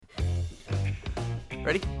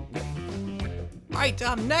Ready? Right,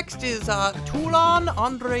 next is Toulon,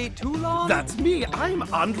 Andre Toulon. That's me. I'm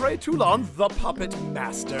Andre Toulon, the Puppet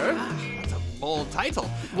Master. That's a bold title.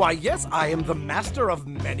 Why, yes, I am the master of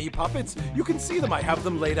many puppets. You can see them. I have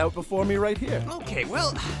them laid out before me right here. Okay,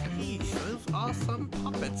 well, those are some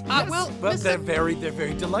puppets. Yes, Well, but Mr. they're very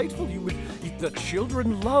delightful. The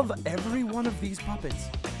children love every one of these puppets.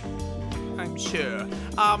 I'm sure.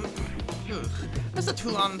 Mr.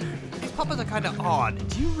 Toulon, these puppets are kind of odd.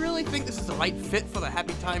 Do you really think this is the right fit for the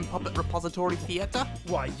Happy Time Puppet Repository Theater?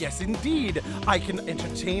 Why, yes, indeed. I can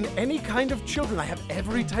entertain any kind of children. I have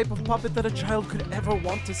every type of puppet that a child could ever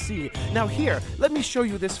want to see. Now here, let me show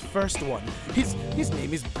you this first one. His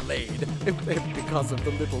name is Blade. Because of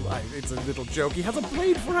the little, it's a little joke. He has a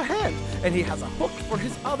blade for a hand, and he has a hook for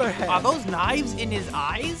his other hand. Are those knives in his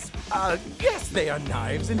eyes? Yes, they are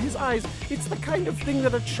knives in his eyes. It's the kind of thing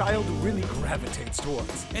that a child really gravitates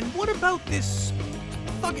towards. And what about this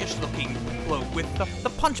thuggish-looking bloke with the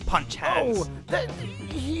punch hands? Oh,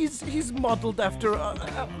 he's modeled after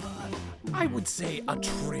I would say a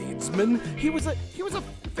tradesman. He was a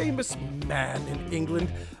famous man in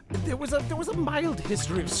England. There was a mild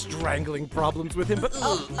history of strangling problems with him, but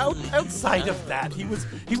outside of that, he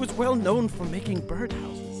was well known for making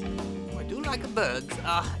birdhouses. I do like birds.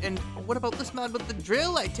 And what about this man with the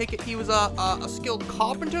drill? I take it he was a skilled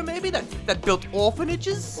carpenter, maybe, that built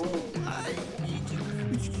orphanages?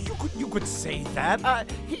 You could say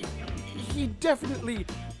that. He definitely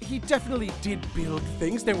did build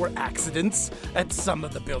things. There were accidents at some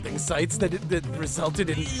of the building sites that resulted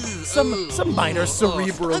in some minor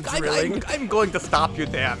cerebral drilling. I'm going to stop you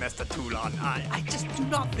there, Mr. Toulon. I just do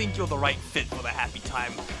not think you're the right fit for the Happy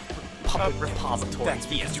Time Puppet Repository That's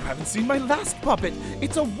Theater. because you haven't seen my last puppet.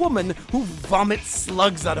 It's a woman who vomits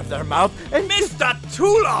slugs out of their mouth and... Mr.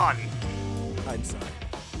 Toulon! I'm sorry.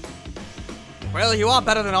 Well, you are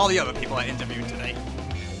better than all the other people I interviewed today.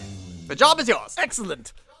 The job is yours.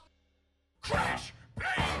 Excellent. Trash!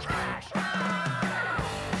 Bang trash!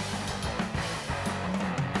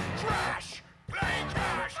 Trash! Bang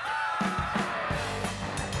trash!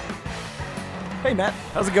 Hey, Matt.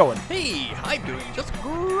 How's it going? Hey, I'm doing just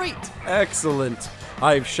great. Excellent.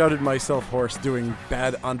 I've shouted myself hoarse doing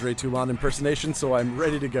bad Andre Toulon impersonation, so I'm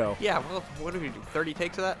ready to go. Yeah, well, what do we do, 30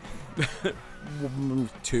 takes of that?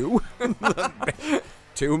 2?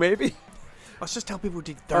 2, maybe? Let's just tell people we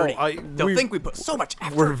did 30. They'll think we put so much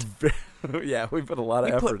effort. Yeah, we put a lot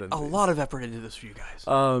of We effort put into a lot of effort into this for you guys.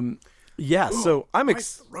 Yeah, so I'm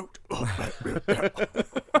throat.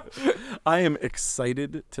 I am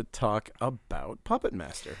excited to talk about Puppet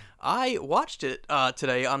Master. I watched it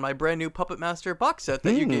today on my brand new Puppet Master box set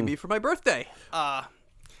that you gave me for my birthday.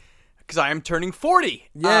 Because I am turning 40.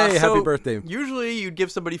 Yay, happy birthday. Usually you'd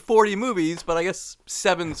give somebody 40 movies, but I guess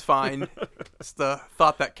 7's fine. It's the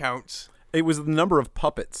thought that counts. It was the number of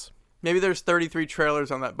puppets. Maybe there's 33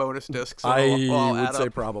 trailers on that bonus disc. So I I'll would add say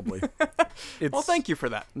up. probably. Well, thank you for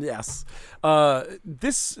that. Yes.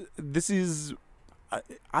 This is...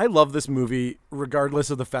 I love this movie, regardless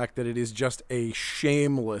of the fact that it is just a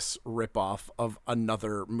shameless ripoff of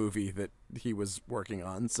another movie that he was working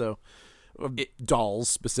on. So, Dolls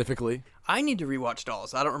specifically. I need to rewatch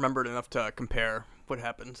Dolls. I don't remember it enough to compare what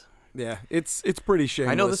happened. Yeah, it's pretty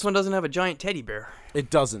shameless. I know this one doesn't have a giant teddy bear. It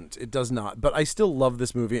doesn't. It does not. But I still love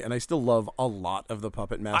this movie, and I still love a lot of the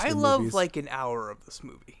Puppet Master movies. I love like an hour of this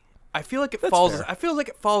movie. I feel like it That's falls. fair. I feel like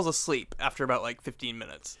it falls asleep after about like 15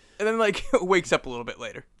 minutes, and then like wakes up a little bit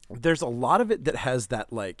later. There's a lot of it that has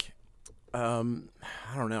that like, I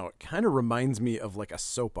don't know. It kind of reminds me of like a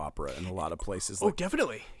soap opera in a lot of places. Like,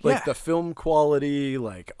 Definitely. like the film quality,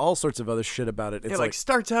 like all sorts of other shit about it. It's It like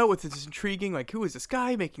starts out with this intriguing, like, who is this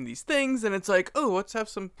guy making these things, and it's like, oh, let's have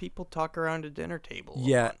some people talk around a dinner table.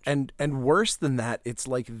 yeah, and worse than that, it's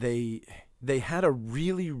like they had a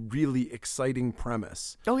really, really exciting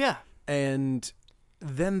premise. Oh yeah. And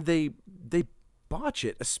then they botch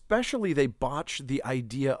it. Especially they botch the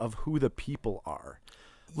idea of who the people are.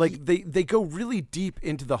 Like they go really deep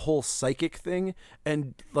into the whole psychic thing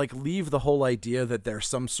and like leave the whole idea that they're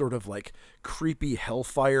some sort of like creepy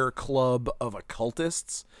hellfire club of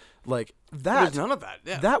occultists. Like that. There's none of that.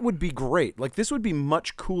 Yeah. That would be great. Like this would be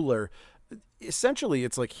much cooler. Essentially,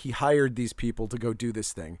 it's like he hired these people to go do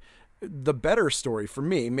this thing. The better story for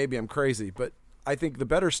me, maybe I'm crazy, but I think the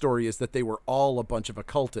better story is that they were all a bunch of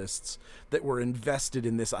occultists that were invested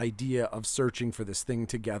in this idea of searching for this thing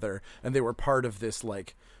together. And they were part of this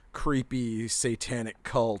like creepy satanic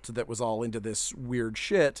cult that was all into this weird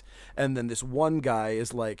shit. And then this one guy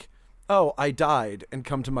is like, oh, I died and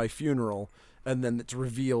come to my funeral. And then it's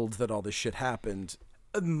revealed that all this shit happened.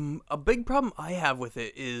 A big problem I have with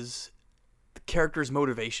it is the characters'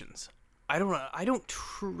 motivations. I don't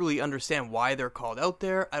truly understand why they're called out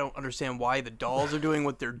there. I don't understand why the dolls are doing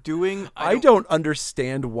what they're doing. I don't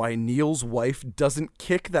understand why Neil's wife doesn't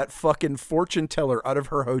kick that fucking fortune teller out of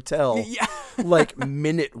her hotel Yeah. like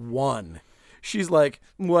minute one. She's like,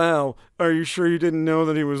 wow, are you sure you didn't know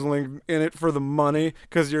that he was like in it for the money?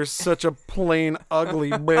 Because you're such a plain,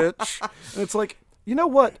 ugly bitch. And it's like, you know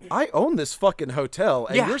what? I own this fucking hotel,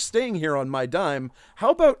 and Yeah. you're staying here on my dime.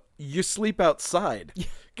 How about you sleep outside?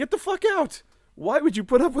 Get the fuck out. Why would you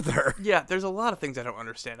put up with her? Yeah, there's a lot of things I don't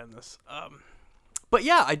understand in this. But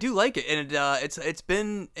yeah, I do like it, and it's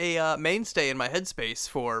been a mainstay in my headspace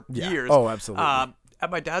for years. Oh, absolutely. At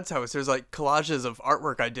my dad's house, there's like collages of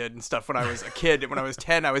artwork I did and stuff when I was a kid. When I was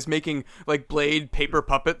 10, I was making like Blade paper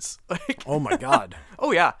puppets. Like, Oh my God.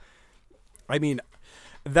 oh yeah, I mean,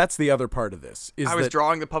 that's the other part of this. Is I was that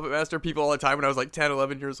drawing the Puppet Master people all the time when I was like 10,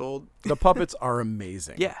 11 years old. the puppets are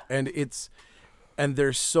amazing. Yeah. And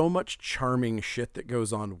there's so much charming shit that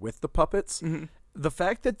goes on with the puppets. Mm-hmm. The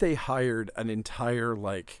fact that they hired an entire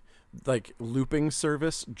like looping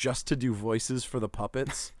service just to do voices for the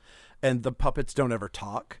puppets and the puppets don't ever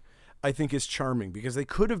talk, I think is charming because they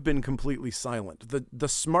could have been completely silent. The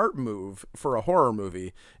smart move for a horror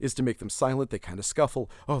movie is to make them silent. They kind of scuffle.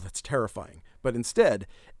 Oh, that's terrifying. But instead,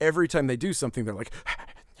 every time they do something, they're like,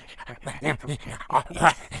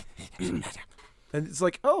 and it's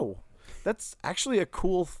like, oh, that's actually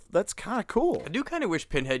that's kind of cool. I do kind of wish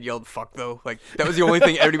Pinhead yelled "fuck" though. Like that was the only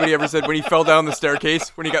thing anybody ever said when he fell down the staircase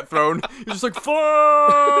when he got thrown. He was just like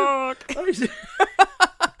 "fuck."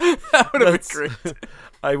 That would have been great.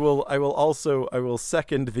 I will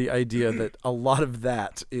second the idea that a lot of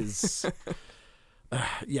that is,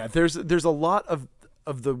 yeah. There's a lot of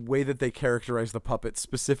the way that they characterize the puppets,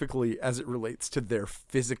 specifically as it relates to their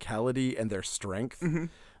physicality and their strength,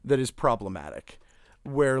 that is problematic.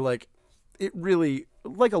 Where like it really,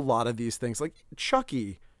 like a lot of these things, like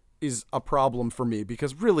Chucky is a problem for me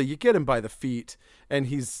because really you get him by the feet and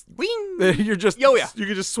he's Wing! you're just Oh, yeah. you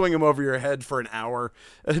can just swing him over your head for an hour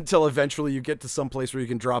until eventually you get to some place where you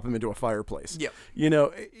can drop him into a fireplace. Yep. You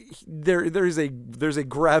know, there's a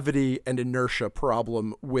gravity and inertia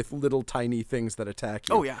problem with little tiny things that attack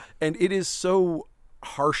you. Oh, yeah. And it is so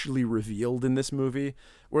harshly revealed in this movie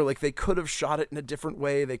where like they could have shot it in a different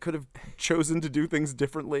way, they could have chosen to do things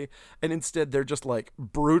differently, and instead they're just like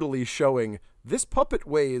brutally showing this puppet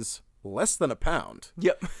weighs less than a pound.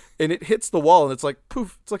 Yep. And it hits the wall and it's like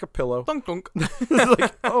poof, it's like a pillow. Dunk dunk. It's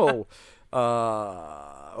like, oh,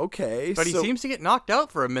 okay. But he so- seems to get knocked out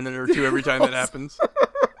for a minute or two every time that happens.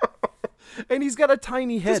 and he's got a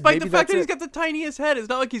tiny head. Despite Maybe the fact that's that he's it. got the tiniest head, it's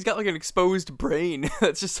not like he's got like an exposed brain.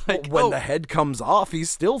 That's just like when oh, the head comes off, he's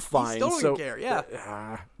still fine. still don't so, care,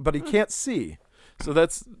 yeah. but he can't see. So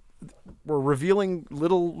we're revealing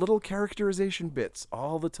little characterization bits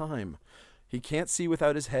all the time. He can't see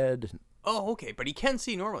without his head. Oh, okay, but he can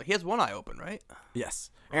see normally. He has one eye open, right?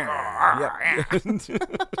 Yes. Yep.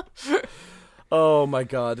 Oh my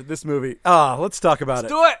God, this movie. Let's talk about it.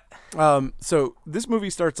 Do it. So this movie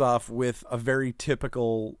starts off with a very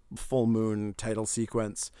typical full moon title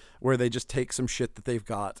sequence where they just take some shit that they've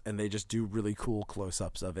got and they just do really cool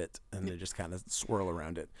close-ups of it and they just kind of swirl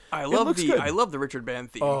around it. I It love looks good. I love the Richard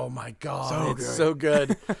Band theme. Oh my God, So it's good. so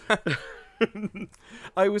good.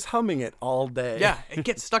 I was humming it all day. Yeah, it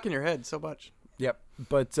gets stuck in your head so much. Yep.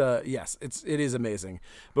 But yes, it is amazing.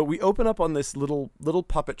 But we open up on this little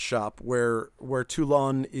puppet shop where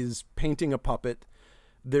Toulon is painting a puppet.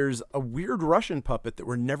 There's a weird Russian puppet that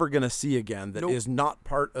we're never going to see again that is Nope. not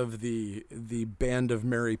part of the band of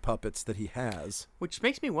merry puppets that he has. Which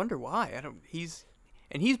makes me wonder why. He's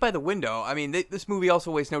by the window. I mean, this movie also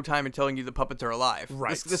wastes no time in telling you the puppets are alive.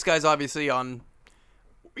 Right. This guy's obviously on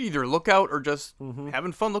either lookout or just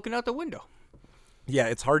having fun looking out the window. Yeah,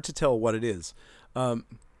 it's hard to tell what it is.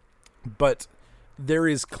 But there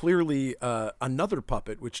is clearly another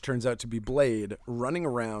puppet, which turns out to be Blade, running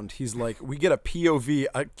around. He's like, we get a POV,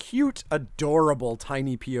 a cute, adorable,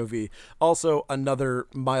 tiny POV. Also, another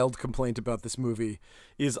mild complaint about this movie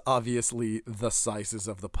is obviously the sizes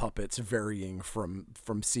of the puppets varying from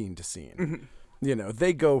scene to scene. You know,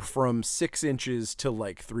 they go from 6 inches to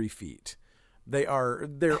like 3 feet.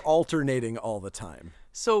 They're alternating all the time.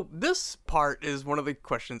 So this part is one of the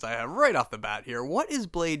questions I have right off the bat here. What is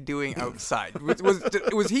Blade doing outside?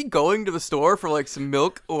 Was he going to the store for like some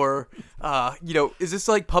milk, or is this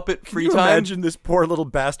like puppet free Can you time? imagine this poor little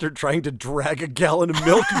bastard trying to drag a gallon of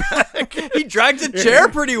milk back? He drags a chair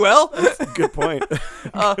pretty well. Good point.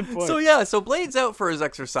 So Blade's out for his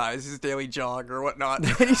exercise, his daily jog or whatnot,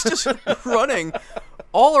 and he's just running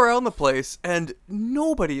all around the place, and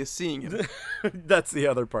nobody is seeing him. That's the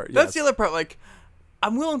other part. That's the other part. Like,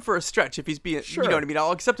 I'm willing for a stretch if he's being, Sure. you know what I mean?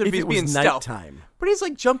 I'll accept it if he's it was being stealth. nighttime. But he's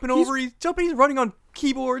like jumping over, he's running on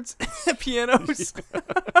keyboards, pianos.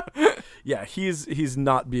 Yeah, he's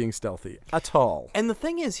not being stealthy at all. And the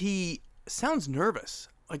thing is, he sounds nervous,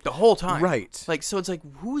 like the whole time. Right. Like, so it's like,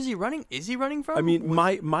 who is he running? Is he running from? I mean,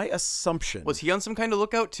 my assumption Was he on some kind of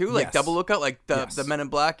lookout too? Like Yes. double lookout? Like the Yes. Men in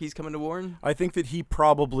Black he's coming to warn? I think that he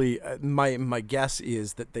probably my guess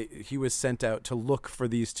is that he was sent out to look for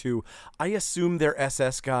these two. I assume they're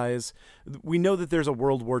SS guys. We know that there's a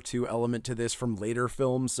World War II element to this from later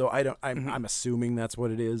films, so I'm assuming that's what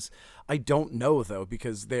it is. I don't know though,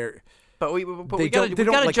 because they're But we They gotta, don't- they we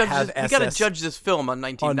don't, gotta like, judge have this. We gotta SS judge this film on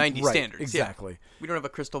 1990 right, standards. exactly. Yeah. We don't have a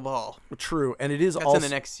crystal ball. true, and it is That's also in the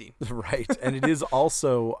next scene. right, and it is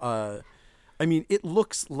also. I mean, it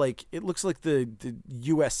looks like the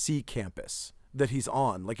USC campus that he's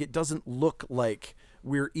on. Like, it doesn't look like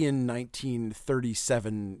we're in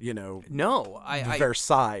 1937. No, I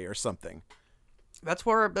Versailles or something. that's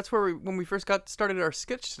where when we first got started our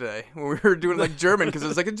sketch today, when we were doing like German, because it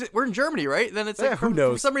was like we're in Germany, right? Then it's like Yeah, who for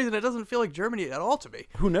knows? some reason it doesn't feel like Germany at all to me.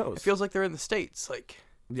 Who knows? It feels like they're in the States. Like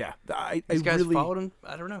Yeah, I these guys really, followed him.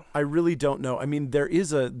 I don't know. I really don't know. I mean,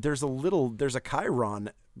 there's a chyron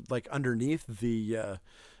like underneath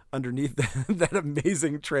that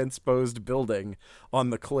amazing transposed building on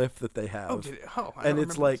the cliff that they have. I don't and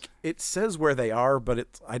it's remember like it says where they are, but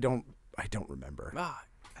I don't remember. this.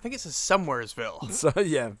 I think it says Somewheresville So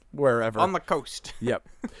yeah, wherever. on the coast. Yep.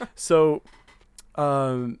 So,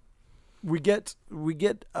 we get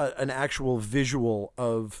an actual visual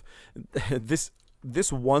of this.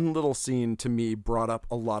 This one little scene to me brought up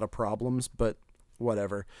a lot of problems, but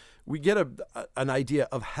whatever. We get an idea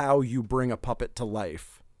of how you bring a puppet to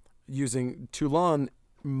life using Toulon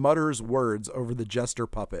mutters words over the jester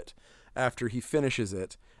puppet after he finishes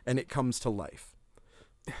it, and it comes to life.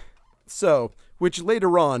 So, which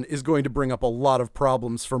later on is going to bring up a lot of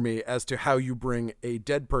problems for me as to how you bring a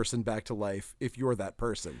dead person back to life if you're that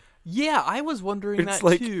person. Yeah, I was wondering It's that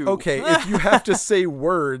like, too. okay, if you have to say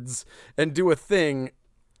words and do a thing,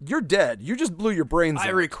 you're dead. You just blew your brains I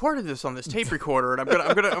out. recorded this on this tape recorder, and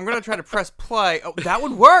I'm gonna try to press play. Oh, that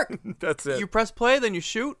would work. That's it. You press play, then you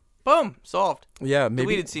shoot. Boom, solved. Yeah, maybe.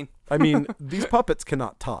 Deleted scene. I mean, these puppets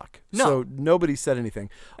cannot talk. No. So nobody said anything.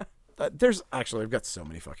 I've got so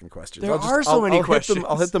many fucking questions. There are so many questions.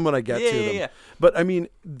 I'll hit them when I get to them. Yeah. But I mean,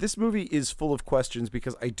 this movie is full of questions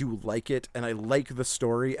because I do like it and I like the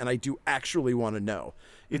story and I do actually want to know.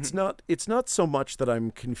 It's not so much that I'm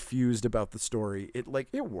confused about the story. It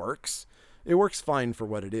works. It works fine for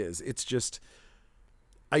what it is. It's just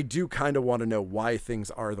I do kind of want to know why things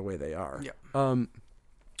are the way they are. Yeah.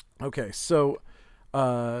 Okay, so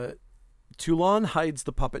Toulon hides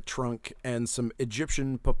the puppet trunk and some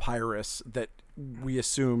Egyptian papyrus that we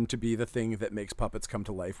assume to be the thing that makes puppets come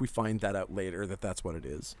to life. We find that out later that's what it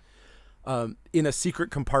is. In a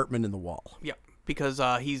secret compartment in the wall. Yeah, because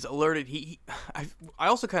he's alerted. I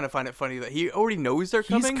also kind of find it funny that he already knows they're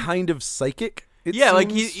He's coming. kind of psychic. It Yeah, like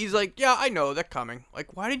seems. he's like, yeah, I know they're coming.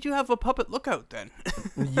 Like, why did you have a puppet lookout then?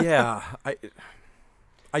 Yeah,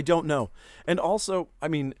 I don't know. And also, I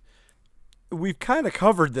mean, we've kind of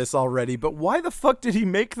covered this already, but why the fuck did he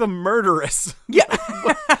make them murderous? Yeah.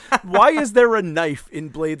 Why is there a knife in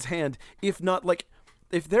Blade's hand? If not, like,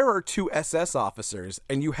 if there are two SS officers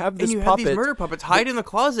and you have this And you have puppet, these murder puppets hide in the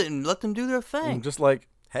closet and let them do their thing. I'm just like,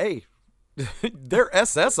 hey, they're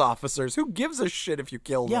SS officers. Who gives a shit if you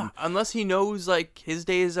kill Yeah, them? unless he knows like his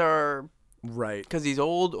days are Right. because he's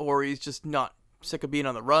old or he's just not sick of being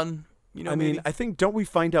on the run. You know, I maybe mean, I think, don't we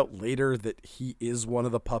find out later that he is one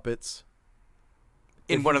of the puppets?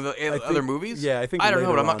 in one of the I other think- movies. Yeah, I think. I don't know,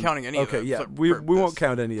 later but I'm not on. counting any of Okay, them. yeah, for we this. won't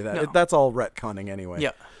count any of that. No. That's all retconning anyway.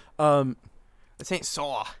 Yeah. This ain't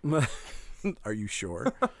Saw. Are you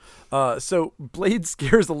sure? So Blade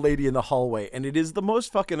scares a lady in the hallway, and it is the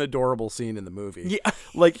most fucking adorable scene in the movie. Yeah.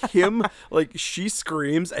 Like him, like she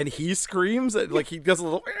screams and he screams, and like he does a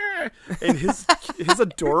little, and his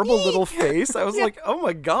adorable little face. I was like, oh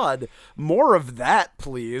my god, more of that,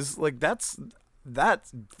 please. Like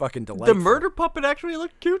That's fucking delightful. The murder puppet actually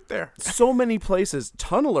looked cute there. So many places,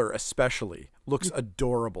 Tunneler especially looks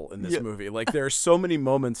adorable in this movie. Like there are so many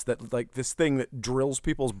moments that like this thing that drills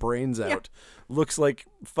people's brains out looks like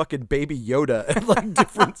fucking Baby Yoda at like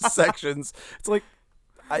different sections. It's like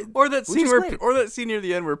Or that Which scene is where, great. or that scene near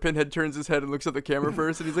the end where Pinhead turns his head and looks at the camera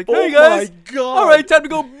first, and he's like, Oh "Hey guys, my God. all right, time to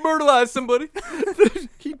go murderize somebody."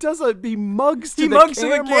 he does he mugs to He the mugs to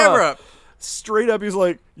camera. the camera. Straight up, he's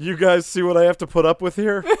like, "You guys see what I have to put up with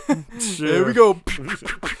here? There we go.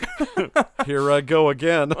 Here I go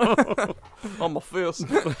again." On my fist.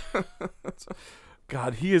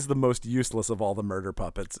 God, he is the most useless of all the murder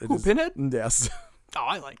puppets. It Who, is- Pinhead? Yes. Oh,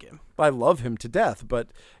 I like him. I love him to death, but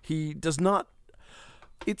he does not.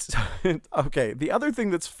 It's okay. The other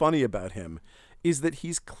thing that's funny about him is that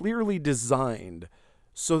he's clearly designed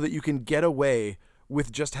so that you can get away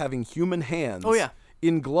with just having human hands Oh, yeah.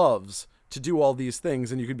 in gloves to do all these things,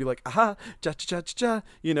 and you could be like, aha, cha cha cha cha cha.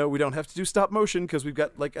 You know, we don't have to do stop motion because we've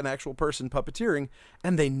got like an actual person puppeteering,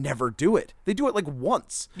 and they never do it. They do it like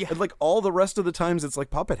once, Yeah. and like all the rest of the times it's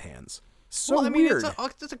like puppet hands. So Well, I mean, weird.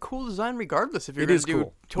 it's a cool design regardless if you're It going is to do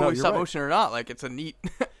cool. totally No, you're stop right. motion or not. Like, it's a neat...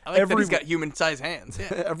 I like that he's got human-sized hands.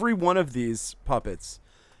 Yeah. Every one of these puppets,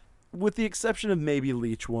 with the exception of maybe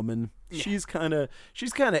Leech Woman, she's kind of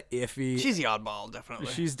iffy. She's the oddball, definitely.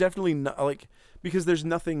 She's definitely not like, because there's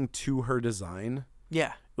nothing to her design.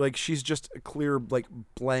 Yeah. Like she's just a clear like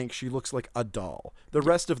blank. She looks like a doll. The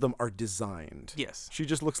rest of them are designed. Yes. She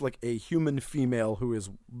just looks like a human female who is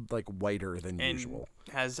like whiter than And usual.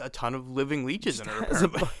 has a ton of living leeches in her, has a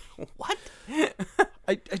apparently. What?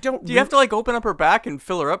 I don't. Do you have to, like, open up her back and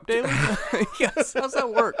fill her up daily? Yes. How's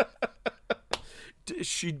that work?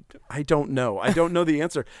 I don't know. I don't know the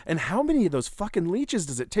answer. And how many of those fucking leeches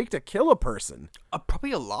does it take to kill a person?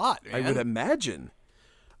 Probably a lot, man. I would imagine.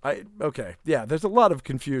 Okay. Yeah, there's a lot of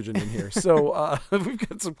confusion in here. So we've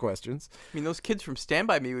got some questions. I mean, those kids from Stand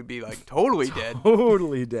By Me would be, like, totally dead.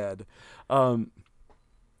 Totally dead.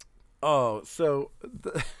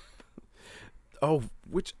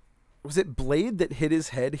 Which was it? Blade that hit his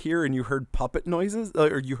head here, and you heard puppet noises,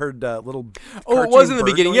 or you heard little. Oh, it was in the cartoon bird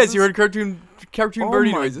beginning. Yes, you noises? heard cartoon Oh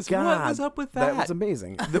birdie my noises. God. What was up with that? That was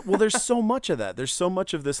amazing. Well, there's so much of that. There's so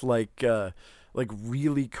much of this like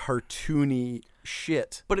really cartoony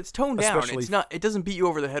shit. But it's toned down. Especially- It's not. It doesn't beat you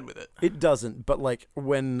over the head with it. It doesn't, but like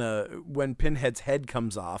when Pinhead's head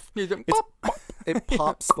comes off, He's like, it's, "Pop." it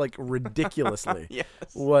pops like ridiculously. Yes.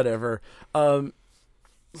 Whatever.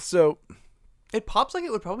 So It pops like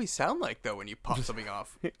it would probably sound like, though, when you pop something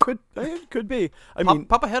off. it could be. I mean,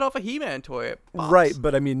 Pop a head off a He-Man toy. It pops. right,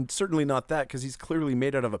 but I mean, certainly not that because he's clearly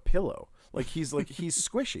made out of a pillow. He's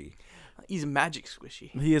squishy. He's magic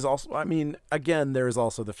squishy. He is also. I mean, again, there is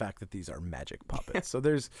also the fact that these are magic puppets. So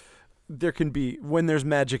there can be when there's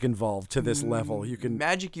magic involved to this level, you can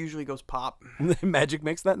Magic usually goes pop. magic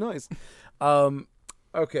makes that noise.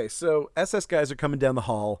 Okay, so SS guys are coming down the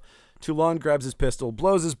hall. Toulon grabs his pistol,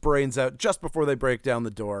 blows his brains out just before they break down the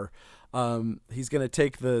door. He's going to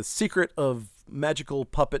take the secret of magical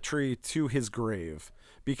puppetry to his grave.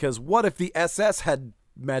 Because what if the SS had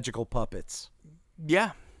magical puppets?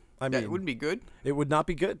 Yeah. I That mean, wouldn't be good. it would not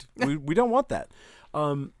be good. We don't want that.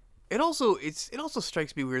 It also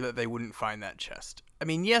strikes me weird that they wouldn't find that chest. I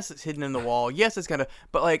mean, yes, it's hidden in the wall. Yes, it's kind of,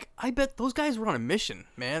 but like, I bet those guys were on a mission,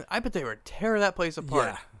 man. I bet they were tear that place apart.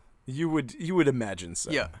 Yeah, you would imagine so.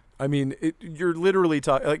 Yeah. I mean, you're literally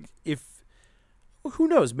talking like if who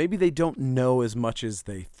knows? Maybe they don't know as much as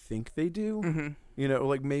they think they do. Mm-hmm. You know,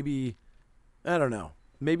 like maybe I don't know.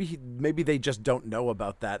 Maybe they just don't know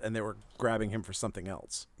about that, and they were grabbing him for something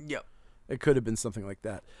else. Yep. It could have been something like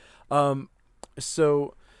that.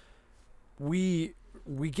 So we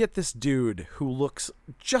get this dude who looks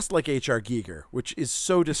just like H.R. Giger, which is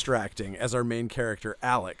so distracting as our main character,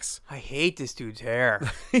 Alex. I hate this dude's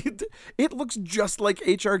hair. It looks just like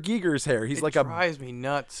H.R. Giger's hair. He's It like drives me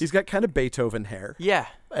nuts. he's got kind of Beethoven hair. Yeah.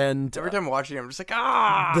 And Every time I'm watching him, I'm just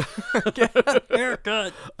like, get a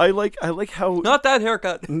haircut. I like how Not that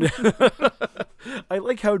haircut. I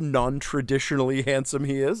like how non-traditionally handsome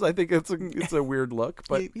he is. I think it's a weird look,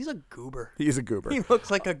 but He's a goober. he's a goober. He looks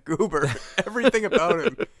like a goober. Everything about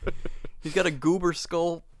him. He's got a goober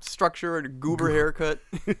skull structure and a goober haircut.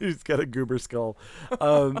 He's got a goober skull.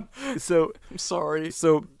 So I'm sorry.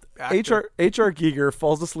 So Actor. H.R. Giger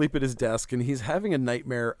falls asleep at his desk, and he's having a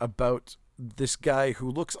nightmare about this guy who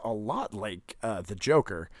looks a lot like the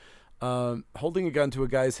Joker, holding a gun to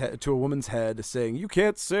a woman's head, saying, "You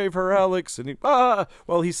can't save her, Alex." And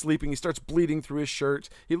while he's sleeping, he starts bleeding through his shirt.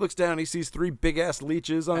 He looks down, he sees 3 big ass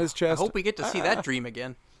leeches on his I chest. hope we get to see that dream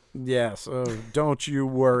again. Yes. Oh, don't you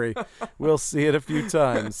worry. We'll see it a few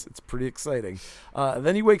times. It's pretty exciting.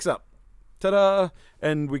 Then he wakes up. Ta-da!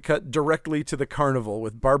 And we cut directly to the carnival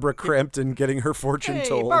with Barbara Crampton getting her fortune Hey,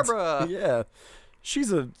 told. Barbara! Yeah.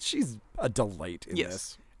 She's a delight in Yes.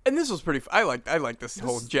 this. And this was pretty. I like this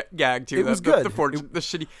whole gag too. It was The good. fortune, the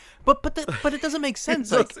shitty, but it doesn't make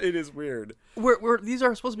sense. Like it is weird. we're these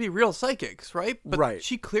are supposed to be real psychics, right? But Right.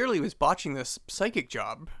 she clearly was botching this psychic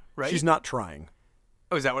job, right? She's not trying.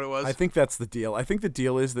 Oh, is that what it was? I think that's the deal. I think the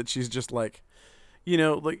deal is that she's just like, you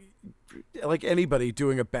know, like anybody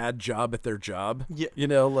doing a bad job at their job. Yeah. You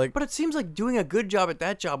know, like. But it seems like doing a good job at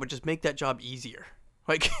that job would just make that job easier.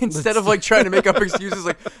 Like, instead of, like, trying to make up excuses,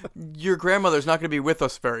 like, your grandmother's not going to be with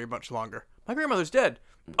us very much longer. My grandmother's dead.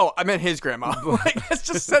 Oh, I meant his grandma. Like, that's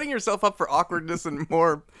just setting yourself up for awkwardness and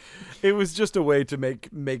more. It was just a way to make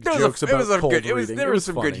was jokes a- it about was a cold good- it was- reading. there It was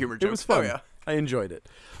some good funny. humor It was jokes. fun. Oh, yeah. I enjoyed it.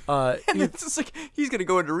 And it's just like, he's going to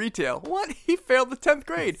go into retail. What? He failed the 10th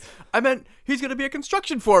grade. I meant he's going to be a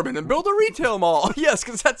construction foreman and build a retail mall. Yes,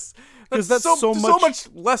 because that's so much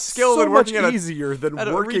less skill so than much working easier than at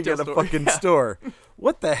a working retail at a store. fucking Yeah. store.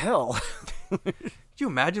 What the hell? Could you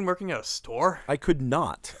imagine working at a store? I could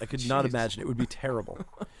not. I could not Jeez. imagine. It would be terrible.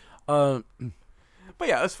 But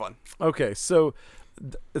yeah, that's fun. Okay, so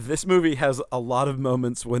this movie has a lot of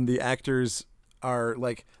moments when the actors are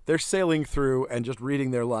like they're sailing through and just reading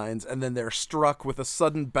their lines, and then they're struck with a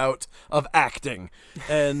sudden bout of acting,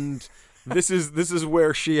 and this is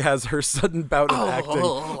where she has her sudden bout of acting.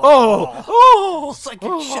 Oh, Psychic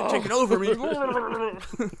shit taking over me.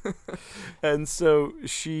 and so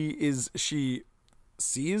she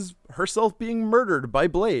sees herself being murdered by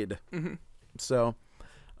Blade. Mm-hmm. So,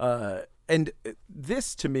 and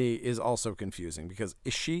this to me is also confusing because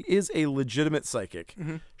she is a legitimate psychic.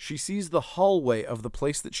 Mm-hmm. She sees the hallway of the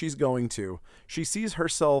place that she's going to. She sees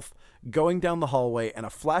herself going down the hallway and a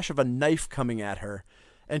flash of a knife coming at her.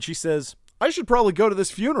 And she says, I should probably go to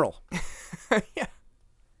this funeral. Yeah.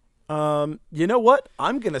 You know what?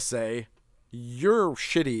 I'm going to say you're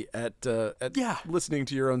shitty at Yeah. listening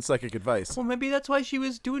to your own psychic advice. Well, maybe that's why she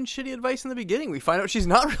was doing shitty advice in the beginning. We find out she's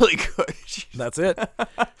not really good. That's it.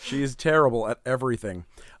 She is terrible at everything.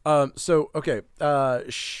 So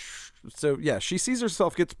yeah, she sees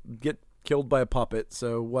herself get killed by a puppet.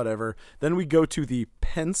 So whatever. Then we go to the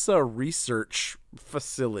Pensa Research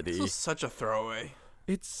Facility. This was such a throwaway.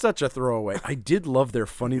 It's such a throwaway. I did love their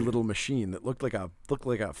funny little machine that looked like a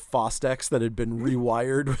Fostex that had been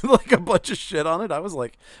rewired with like a bunch of shit on it. I was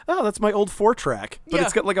like, oh, that's my old 4-track, but Yeah.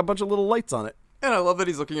 it's got like a bunch of little lights on it. And I love that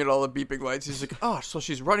he's looking at all the beeping lights. He's like, oh, so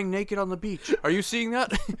she's running naked on the beach. Are you seeing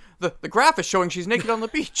that? The graph is showing she's naked on the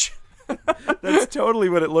beach. That's totally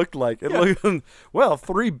what it looked like. It looked, well,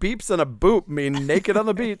 3 beeps and a boop mean naked on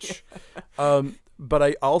the beach. But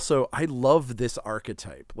I love this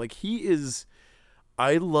archetype. Like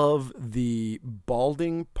I love the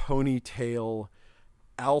balding ponytail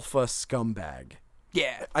alpha scumbag.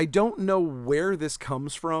 Yeah. I don't know where this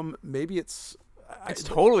comes from. Maybe it's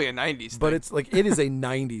totally a 90s thing. but it's like it is a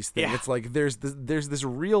 90s thing. Yeah. It's like there's this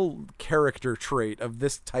real character trait of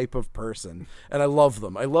this type of person, and I love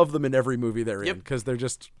them. I love them in every movie they're in Yep. because they're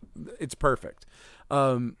just it's perfect.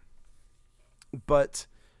 But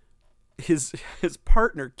his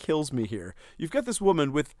partner kills me here. You've got this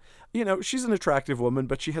woman with, she's an attractive woman,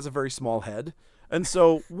 but she has a very small head. And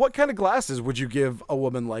so what kind of glasses would you give a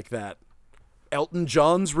woman like that? Elton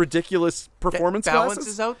John's ridiculous performance balances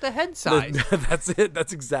glasses? out the head size. That's it.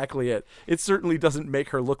 That's exactly it. It certainly doesn't make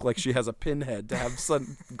her look like she has a pinhead to have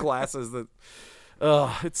glasses that.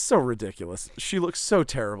 It's so ridiculous. She looks so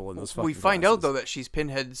terrible in those fucking We find out, glasses. though, that she's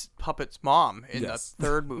Pinhead's puppet's mom in Yes. the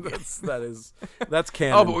third movie. That's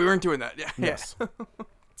canon. Oh, but we weren't doing that. Yeah. Yes.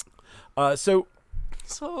 So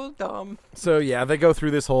So dumb. yeah, they go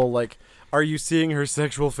through this whole like, are you seeing her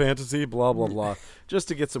sexual fantasy? Blah blah blah, just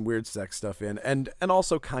to get some weird sex stuff in, and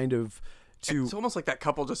also kind of to It's almost like that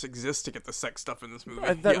couple just exists to get the sex stuff in this movie.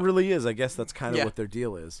 that Yeah. really is. I guess that's kind of Yeah. what their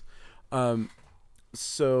deal is.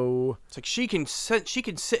 So It's like she can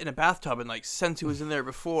sit in a bathtub and like sense who was in there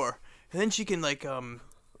before, and then she can like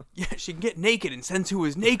she can get naked and sense who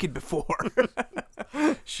was naked before.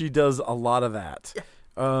 she does a lot of that.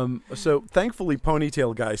 So thankfully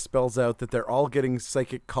Ponytail Guy spells out that they're all getting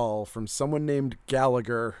psychic call from someone named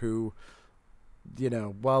Gallagher who,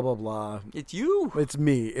 blah blah blah. It's you. It's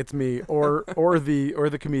me, or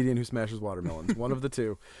the comedian who smashes watermelons. One of the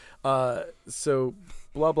two. So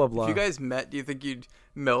blah blah blah. If you guys met, do you think you'd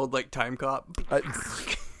meld like Time Cop?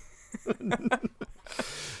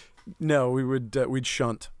 No, we'd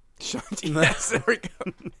shunt. Yes, there we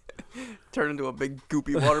go. Turn into a big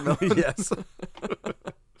goopy watermelon. Yes.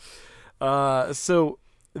 So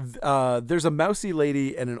There's a mousy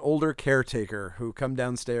lady and an older caretaker who come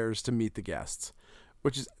downstairs to meet the guests,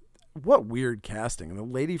 which is what weird casting. The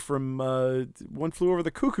lady from One Flew Over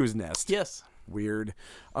the Cuckoo's Nest. Yes. Weird.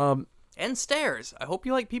 And stairs. I hope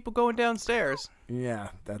you like people going downstairs. Yeah,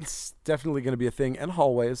 that's definitely going to be a thing. And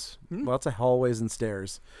hallways. Lots of hallways and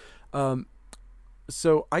stairs.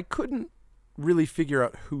 So I couldn't really figure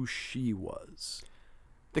out who she was.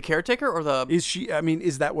 The caretaker or the... Is she, I mean,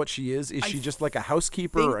 is that what she is? Is she just like a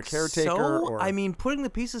housekeeper or a caretaker? So. Or... I mean, putting the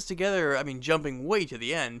pieces together, I mean, jumping way to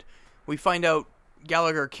the end, we find out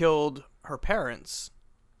Gallagher killed her parents,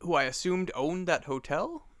 who I assumed owned that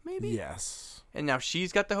hotel, maybe? Yes. And now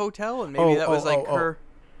she's got the hotel, and maybe that was like her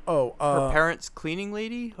parents' cleaning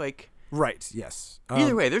lady? Like... Right, yes.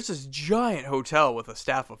 Either way, there's this giant hotel with a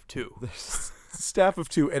staff of 2. Staff of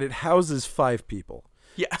 2, and it houses 5 people.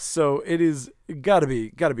 Yeah. So it is gotta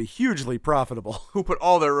be hugely profitable. Who put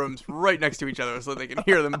all their rooms right next to each other so they can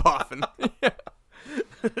hear them boffing.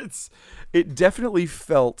 It definitely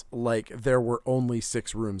felt like there were only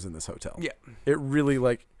 6 rooms in this hotel. Yeah. It really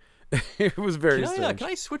it was very strange. Can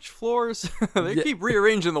I switch floors? They keep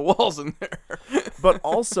rearranging the walls in there. But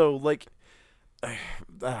also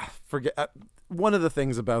forget one of the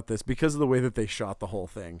things about this, because of the way that they shot the whole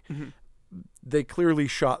thing. Mm-hmm. They clearly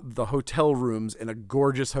shot the hotel rooms in a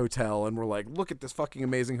gorgeous hotel and were like, look at this fucking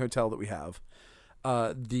amazing hotel that we have.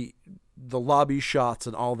 The lobby shots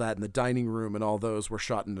and all that and the dining room and all those were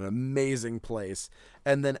shot in an amazing place.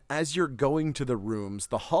 And then as you're going to the rooms,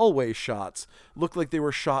 the hallway shots look like they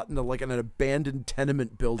were shot in like an abandoned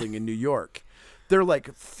tenement building in New York. They're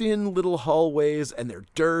like thin little hallways and they're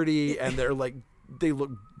dirty and they're like, they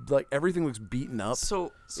look like everything looks beaten up.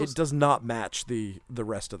 So it does not match the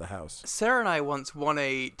rest of the house. Sarah and I once won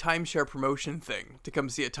a timeshare promotion thing to come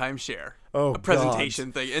see a timeshare, a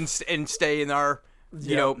presentation thing, and stay in our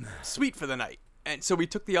suite for the night. And so we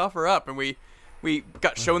took the offer up, and we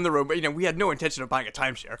got shown the room. But we had no intention of buying a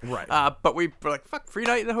timeshare, right? But we were like, fuck, free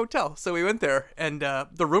night in the hotel. So we went there, and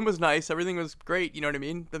the room was nice. Everything was great. You know what I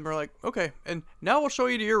mean? Then we're like, okay, and now we'll show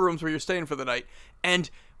you to your rooms where you're staying for the night. And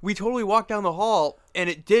we totally walked down the hall, and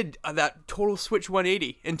it did that total switch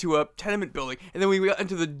 180 into a tenement building. And then we got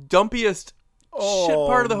into the dumpiest shit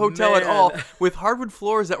part of the hotel at all, with hardwood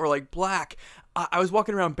floors that were like black. I was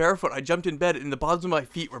walking around barefoot. I jumped in bed, and the bottoms of my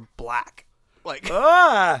feet were black.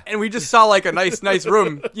 And we just saw like a nice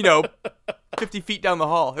room, 50 feet down the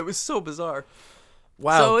hall. It was so bizarre.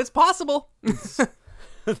 Wow. So it's possible.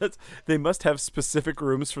 They must have specific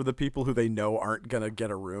rooms for the people who they know aren't going to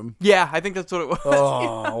get a room. Yeah, I think that's what it was.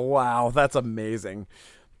 Oh, wow. That's amazing.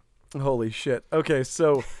 Holy shit. Okay,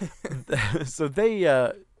 so they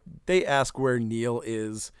ask where Neil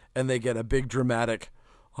is, and they get a big dramatic,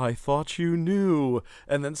 I thought you knew,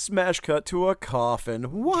 and then smash cut to a coffin.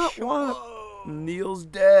 What? Neil's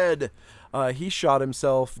dead. He shot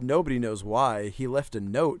himself. Nobody knows why. He left a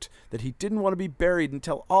note that he didn't want to be buried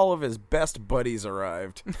until all of his best buddies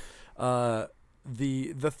arrived.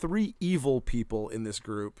 The 3 evil people in this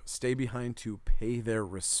group stay behind to pay their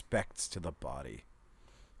respects to the body.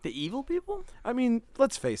 The evil people? I mean,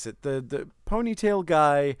 let's face it. The ponytail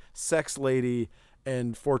guy, sex lady,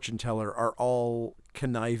 and fortune teller are all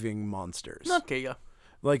conniving monsters. Okay, yeah.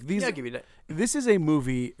 Like these, yeah, I'll give you that. This is a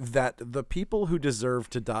movie that the people who deserve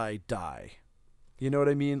to die. You know what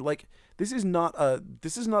I mean? Like this is not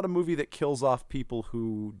a movie that kills off people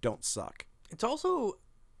who don't suck. It's also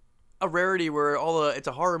a rarity where it's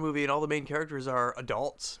a horror movie and all the main characters are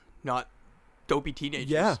adults, not dopey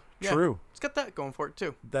teenagers. Yeah, true. It's got that going for it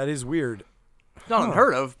too. That is weird. Not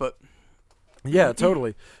unheard of, but yeah,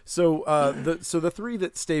 totally. So the 3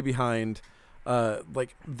 that stay behind.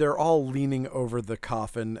 They're all leaning over the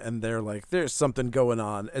coffin and they're like, there's something going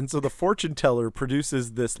on. And so the fortune teller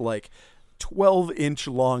produces this 12-inch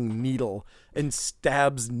long needle and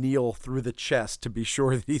stabs Neil through the chest to be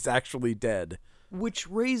sure that he's actually dead. Which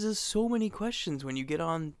raises so many questions when you get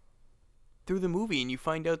on through the movie and you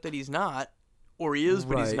find out that he's not, or he is,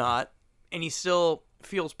 but he's not, and he still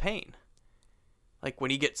feels pain. Like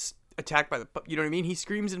when he gets attacked by you know what I mean? He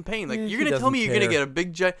screams in pain. Like, you're gonna tell me you're gonna get a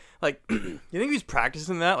big giant, like, you think he's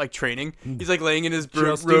practicing that, like training? He's like laying in his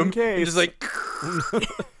room and just like,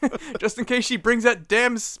 just in case she brings that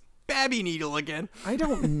damn stabby needle again. I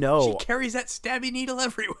don't know. She carries that stabby needle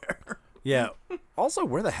everywhere. Yeah. Also,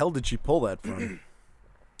 where the hell did she pull that from?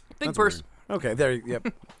 Big purse. Okay, there. Yep,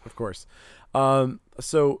 of course.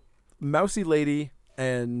 So Mousy Lady,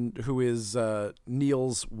 and who is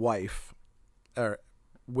Neil's wife, or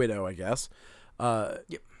widow, I guess.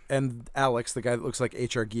 Yep. and Alex, the guy that looks like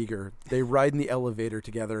H.R. Giger, they ride in the elevator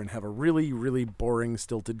together and have a really, really boring,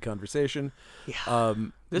 stilted conversation. Yeah.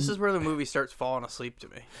 This is where the movie starts falling asleep to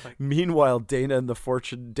me. Like, Meanwhile, Dana the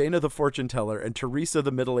fortune teller and Teresa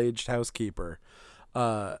the middle-aged housekeeper,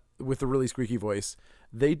 with the really squeaky voice,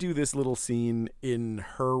 they do this little scene in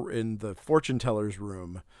the fortune teller's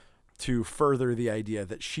room to further the idea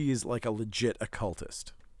that she's like a legit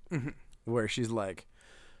occultist, where she's like,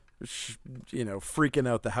 freaking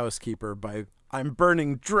out the housekeeper by, I'm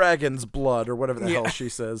burning dragon's blood, or whatever the hell she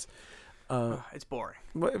says. it's boring.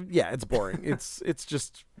 Yeah, it's boring. It's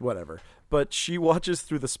just whatever. But she watches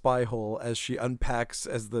through the spy hole as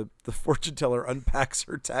the fortune teller unpacks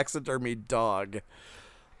her taxidermy dog,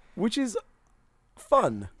 which is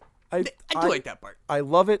fun. I do like that part. I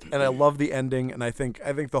love it, and I love the ending, and I think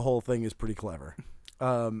the whole thing is pretty clever.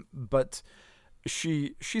 But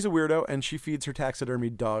she's a weirdo, and she feeds her taxidermy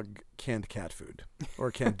dog canned cat food, or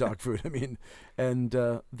canned dog food. I mean, and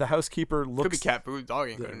the housekeeper looks. Could be cat food. Dog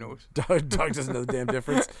ain't gonna know. Dog doesn't know the damn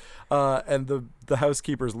difference. And the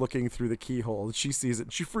housekeeper's looking through the keyhole, and she sees it,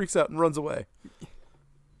 and she freaks out and runs away.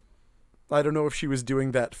 I don't know if she was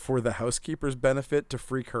doing that for the housekeeper's benefit to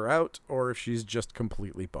freak her out, or if she's just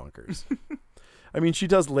completely bonkers. I mean, she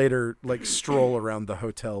does later stroll around the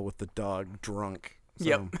hotel with the dog drunk.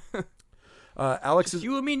 So. Yep. Alex is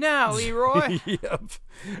you and me now, Leroy. Yep.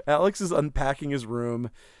 Alex is unpacking his room.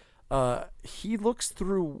 He looks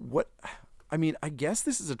through I guess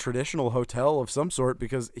this is a traditional hotel of some sort,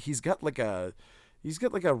 because he's got like a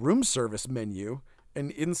room service menu,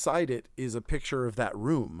 and inside it is a picture of that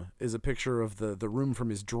room, is a picture of the room from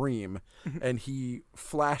his dream, and he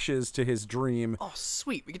flashes to his dream. Oh,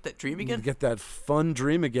 sweet. We get that dream again? We get that fun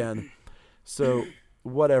dream again. So,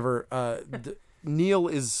 whatever. Neil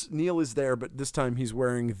is there, but this time he's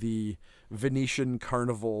wearing the Venetian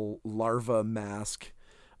Carnival larva mask.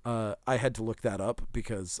 I had to look that up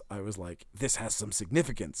because I was like, this has some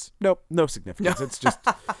significance. Nope, no significance. No.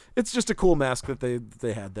 It's just a cool mask that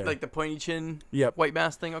they had there. Like the pointy chin Yep. white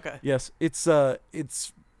mask thing? Okay. Yes, it's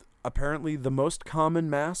apparently the most common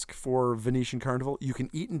mask for Venetian Carnival. You can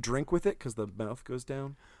eat and drink with it because the mouth goes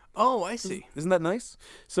down. Oh, I see. Isn't that nice?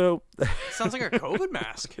 So sounds like a COVID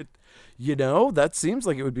mask. That seems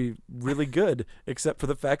like it would be really good, except for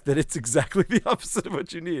the fact that it's exactly the opposite of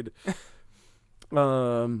what you need. You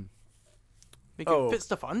can fit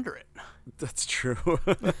stuff under it. That's true.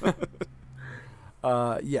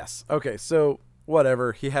 Yes. Okay, so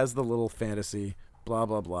whatever. He has the little fantasy, blah,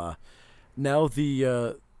 blah, blah. Now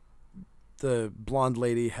the blonde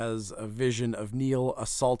lady has a vision of Neil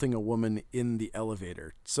assaulting a woman in the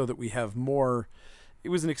elevator, so that we have more. It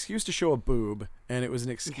was an excuse to show a boob, and it was an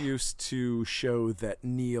excuse to show that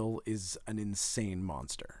Neil is an insane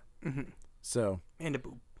monster. Mm-hmm. So and a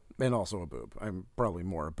boob. And also a boob. I'm probably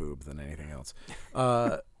more a boob than anything else.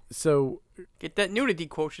 So get that nudity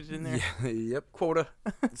quotient in there. Yeah, yep. Quota.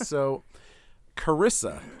 So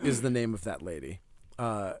Carissa is the name of that lady.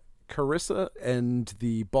 Carissa and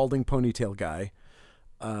the balding ponytail guy.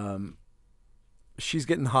 She's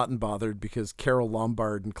getting hot and bothered because Carol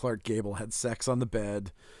Lombard and Clark Gable had sex on the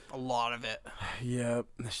bed. A lot of it. Yep.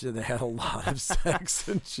 They had a lot of sex,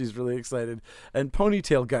 and she's really excited. And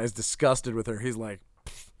ponytail guy's disgusted with her. He's like,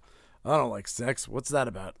 I don't like sex. What's that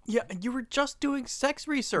about? Yeah, you were just doing sex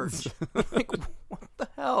research. Like, what the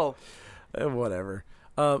hell? Whatever.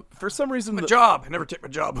 For some reason, job. I never take my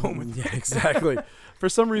job home with me. Yeah, exactly. For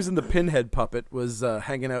some reason, the Pinhead puppet was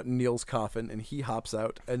hanging out in Neil's coffin, and he hops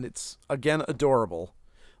out, and it's again adorable.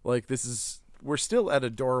 Like we're still at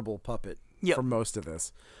adorable puppet for most of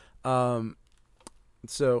this.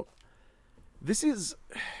 So this is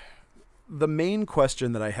the main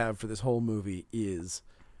question that I have for this whole movie is,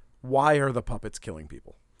 why are the puppets killing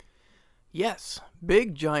people? Yes,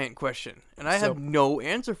 big giant question, and I have no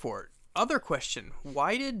answer for it. Other question,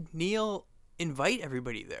 why did Neil invite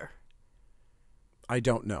everybody there? I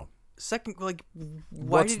don't know. Second,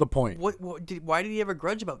 what's the point? Why did he have a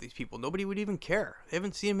grudge about these people? Nobody would even care. They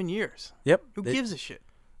haven't seen him in years. Yep. Who gives a shit?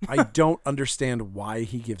 I don't understand why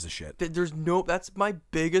he gives a shit. That's my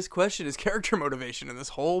biggest question, is character motivation in this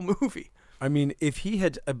whole movie. I mean, if he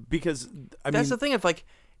had, that's the thing.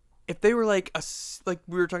 If they were like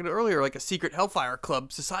we were talking earlier, like a secret Hellfire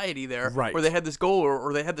Club society there, right, where they had this goal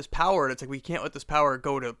or they had this power, and it's like, we can't let this power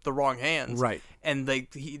go to the wrong hands, right? And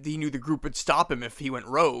he knew the group would stop him if he went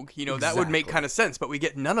rogue. That would make kind of sense, but we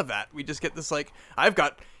get none of that. We just get this like, I've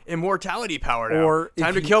got immortality power now. Or if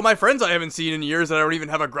time to he- kill my friends I haven't seen in years that I don't even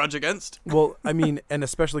have a grudge against. Well, I mean, and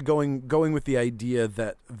especially going with the idea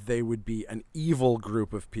that they would be an evil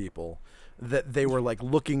group of people, that they were like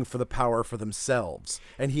looking for the power for themselves,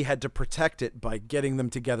 and he had to protect it by getting them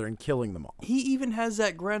together and killing them all. He even has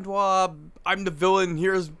that Grandois, I'm the villain,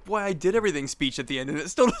 here's why I did everything speech at the end, and it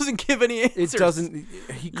still doesn't give any answers. It doesn't.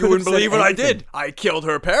 He You wouldn't believe what I did. I killed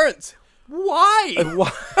her parents. Why?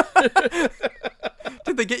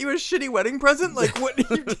 Did they get you a shitty wedding present? Like, what?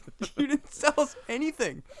 You didn't sell us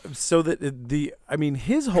anything. So that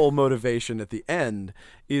his whole motivation at the end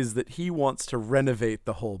is that he wants to renovate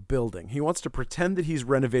the whole building. He wants to pretend that he's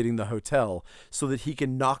renovating the hotel so that he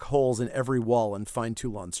can knock holes in every wall and find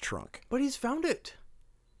Toulon's trunk. But he's found it.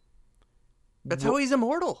 That's how he's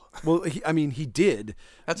immortal. Well, he did.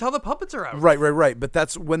 That's how the puppets are out. Right. But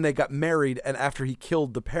that's when they got married, and after he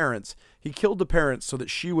killed the parents. He killed the parents so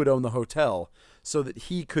that she would own the hotel, so that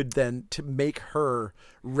he could then to make her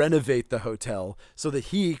renovate the hotel, so that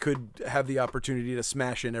he could have the opportunity to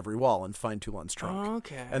smash in every wall and find Toulon's trunk.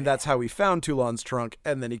 Okay. And that's how he found Toulon's trunk,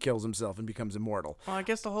 and then he kills himself and becomes immortal. Well, I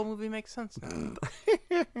guess the whole movie makes sense now.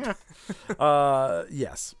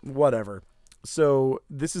 Yes, whatever. So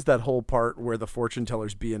this is that whole part where the fortune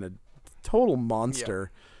teller's being a total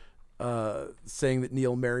monster, saying that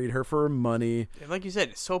Neil married her for money. And like you said,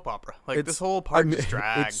 it's soap opera. Like, It's- this whole part just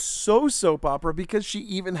drags. It's so soap opera because she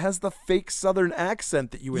even has the fake Southern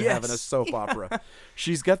accent that you would have in a Yes. soap opera.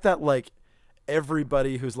 She's got that, like,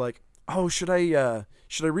 everybody who's like, oh, should I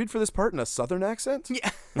read for this part in a Southern accent?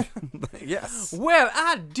 Yeah. Yes. Well,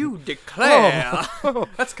 I do declare.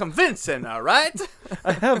 That's convincing, all right?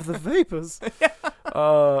 I have the vapors.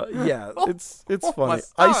 Yeah, it's my funny.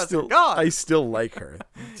 stars and God. I still like her,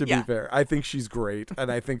 to Yeah. be fair. I think she's great, and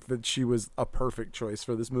I think that she was a perfect choice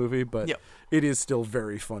for this movie, but Yep. it is still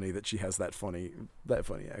very funny that she has that funny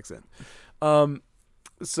accent.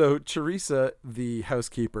 So Teresa, the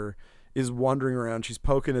housekeeper, is wandering around. She's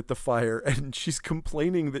poking at the fire, and she's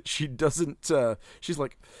complaining that she doesn't. She's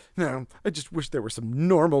like, "No, I just wish there were some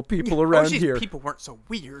normal people around here. People weren't so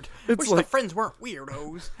weird. It's Wish like- the friends weren't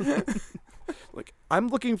weirdos. Like, I'm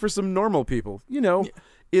looking for some normal people,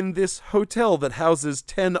 in this hotel that houses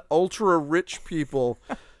 10 ultra rich people."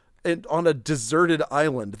 And on a deserted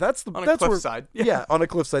island. That's On a that's where, cliffside. Yeah, on a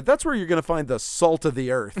cliffside. That's where you're going to find the salt of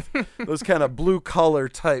the earth. Those kind of blue collar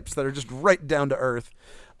types that are just right down to earth.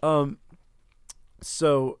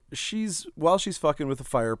 So while she's fucking with the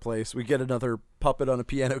fireplace, we get another puppet on a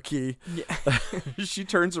piano key. Yeah. She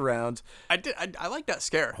turns around. I like that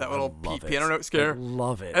scare. That little Love it. piano note scare. I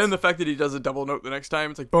love it. And then the fact that he does a double note the next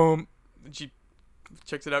time, it's like, boom. And she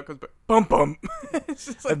checks it out, goes back, bum, bum. It's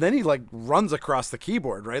just like, And then he like runs across the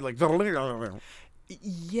keyboard, right? Like,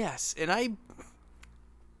 yes. And I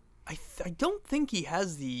don't think he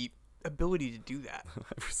has the ability to do that.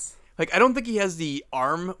 Like, I don't think he has the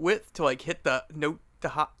arm width to, like, hit the note, the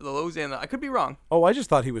lows and I could be wrong. Oh, I just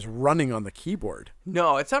thought he was running on the keyboard.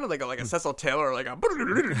 No, it sounded like a Cecil Taylor, or like a.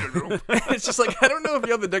 It's just like, I don't know if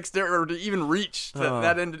you have the dexterity to even reach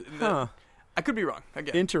that end. I could be wrong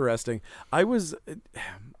again. Interesting. I was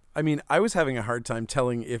having a hard time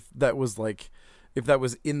telling if that was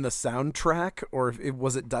in the soundtrack, or if it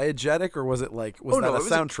was diegetic, or was it like it was a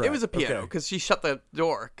soundtrack? It was a piano Okay. because she shut the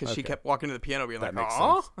door because she kept walking to the piano, being That like, makes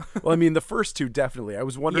 "Aw." sense. Well, I mean, the first two definitely. I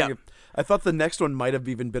was wondering Yeah. if I thought the next one might have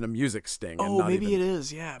even been a music sting. And Oh, not maybe even, it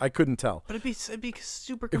is. Yeah, I couldn't tell. but it'd be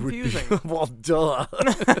super It would be- confusing. well, duh.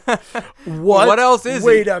 What? What else is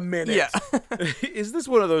Wait it? a minute. Yeah. Is this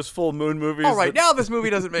one of those full moon movies? All right, that- now this movie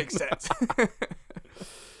doesn't make sense.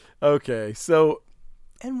 Okay, so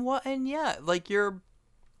And yeah, like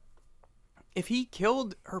if he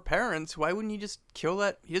killed her parents, why wouldn't he just kill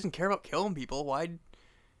that? He doesn't care about killing people. Why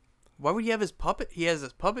would he have his puppet? He has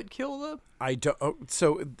his puppet kill the. I don't. Oh,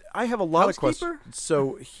 so I have a lot of Housekeeper? questions.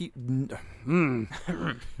 So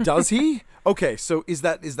does he? Okay, so is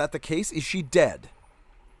that the case? Is she dead?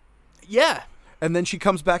 Yeah. And then she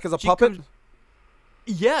comes back as a She puppet? comes-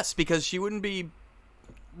 Yes, because she wouldn't be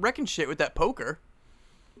wrecking shit with that poker.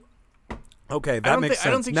 Okay, that makes sense. I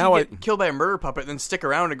don't think Now she'd get killed by a murder puppet and then stick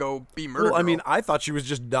around and go be murdered. well, I mean, I thought she was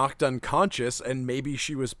just knocked unconscious, and maybe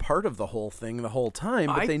she was part of the whole thing the whole time,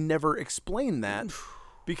 but they never explain that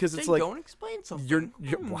because it's they like don't explain something.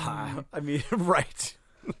 you're wow. I mean, right?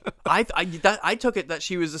 I took it that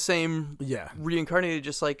she was the same Yeah, reincarnated,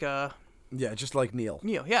 just like yeah, just like Neil.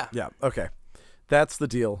 Neo. Yeah. Yeah. Okay, that's the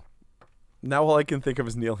deal. Now all I can think of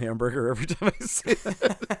is Neil Hamburger every time I say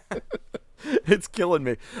that. It's killing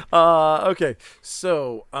me. Okay,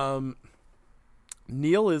 so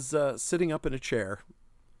Neil is sitting up in a chair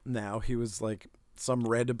now. He was like some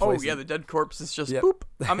random Oh place. yeah, the dead corpse is just Yep. boop.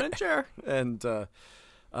 I'm in a chair. And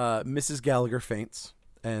Mrs. Gallagher faints,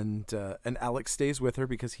 and Alex stays with her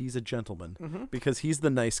because he's a gentleman, because he's the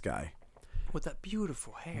nice guy. With that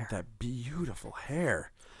beautiful hair. That beautiful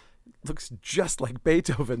hair looks just like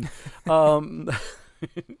Beethoven.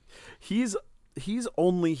 He's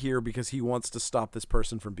only here because he wants to stop this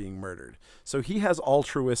person from being murdered. So he has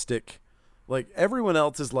altruistic, like everyone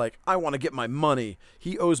else is like, I want to get my money.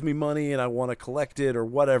 He owes me money and I want to collect it or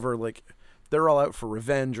whatever. Like they're all out for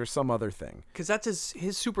revenge or some other thing. Because that's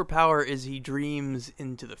his superpower is he dreams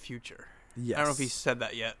into the future. Yes. I don't know if he said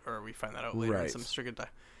that yet, or we find that out later in Right. some stricken time.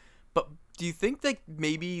 But do you think that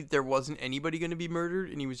maybe there wasn't anybody going to be murdered,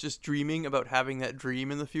 and he was just dreaming about having that dream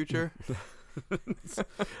in the future?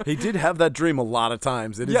 He did have that dream a lot of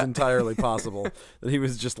times. It is Yeah. entirely possible that he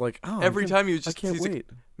was just like, oh, Every time he was I just, can't he's like, wait.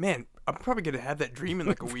 man, I'm probably going to have that dream in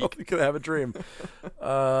like a week. Probably could have a dream.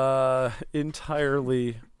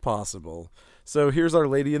 Entirely possible. So here's our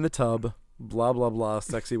lady in the tub. Blah, blah, blah.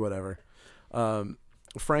 Sexy, whatever.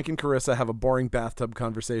 Frank and Carissa have a boring bathtub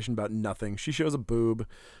conversation about nothing. She shows a boob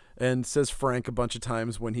and says Frank a bunch of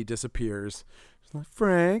times when he disappears. She's like,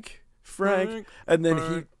 Frank. And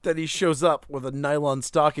then he shows up with a nylon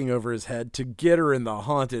stocking over his head to get her in the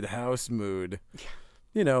haunted house mood.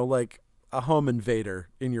 You know, like a home invader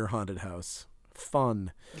in your haunted house.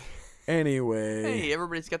 Fun. Anyway. Hey,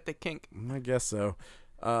 everybody's got the kink. I guess so.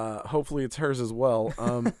 Hopefully it's hers as well.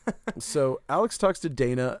 So Alex talks to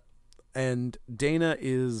Dana, and Dana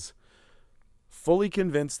is fully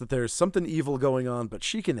convinced that there's something evil going on, but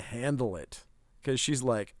she can handle it. Because she's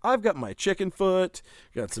like, I've got my chicken foot,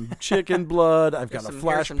 got some chicken blood, I've got a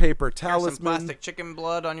flash paper Here's talisman. some plastic chicken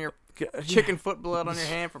blood on your chicken foot blood on your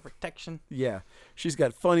hand for protection. Yeah. She's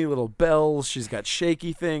got funny little bells, she's got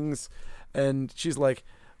shaky things, and she's like,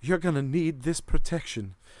 you're going to need this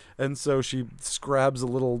protection. And so she scrabs a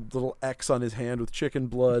little X on his hand with chicken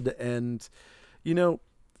blood, and, you know,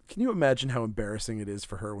 can you imagine how embarrassing it is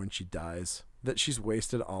for her when she dies? That she's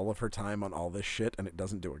wasted all of her time on all this shit and it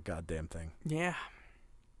doesn't do a goddamn thing. Yeah.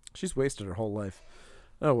 She's wasted her whole life.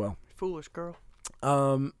 Oh well. Foolish girl.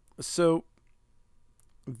 So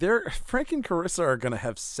Frank and Carissa are gonna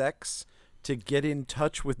have sex to get in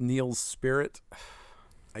touch with Neil's spirit.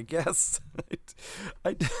 I guess.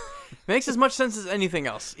 I Makes as much sense as anything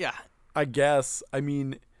else. Yeah. I guess. I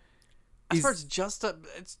mean, As far as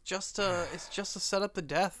it's just to set up the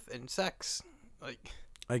death and sex. Like,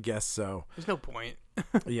 I guess so. there's no point.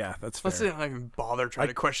 Yeah, that's fair. Let's not even bother trying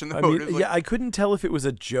to question the I motive. mean, yeah, I couldn't tell if it was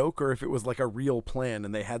a joke or if it was like a real plan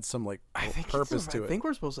and they had some like I think purpose to I it. think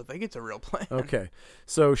we're supposed to think it's a real plan. Okay.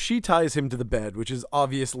 So she ties him to the bed, which is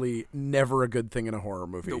obviously never a good thing in a horror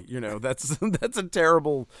movie. Nope. You know, that's a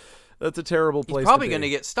terrible place He's probably to be. going to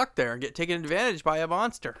get stuck there and get taken advantage by a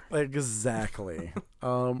monster. Exactly.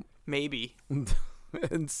 Maybe.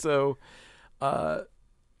 And so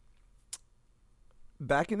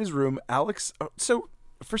back in his room, Alex so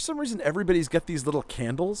for some reason everybody's got these little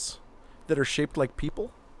candles that are shaped like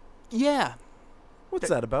people. Yeah. What's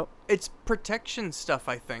that about? It's protection stuff,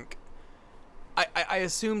 I think. I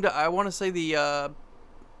assumed, I want to say the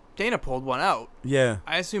Dana pulled one out. Yeah.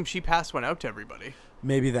 I assume she passed one out to everybody.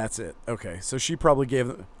 Maybe that's it. Okay. So she probably gave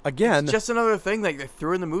them again. Just another thing like they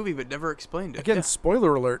threw in the movie but never explained it. Again, Yeah.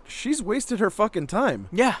 spoiler alert, she's wasted her fucking time.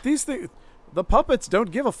 Yeah. These things, the puppets don't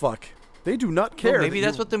give a fuck. They do not care. Well, maybe that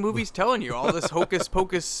that's you- what the movie's telling you. All this hocus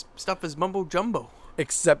pocus stuff is mumbo jumbo.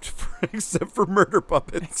 except for murder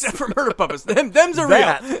puppets. Except for murder puppets. Them's are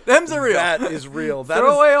That- real. Them's are real. That is real. That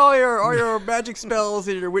Throw is away all your magic spells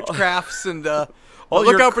and your witchcrafts and all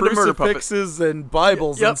look your out for the murder puppets. crucifixes and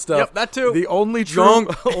Bibles Yep, and stuff. yep, that too. The only true,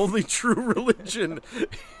 only true religion.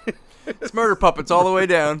 It's murder puppets all the way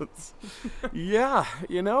down. Yeah,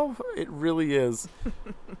 you know, it really is.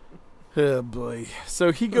 Oh boy.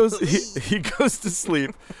 So he goes he goes to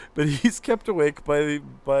sleep, but he's kept awake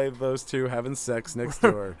by those two having sex next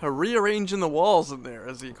door, Rearranging the walls in there,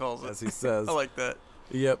 as he calls it. as he says. I like that.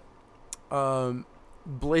 Yep.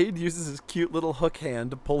 Blade uses his cute little hook hand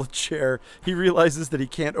to pull a chair. He realizes that he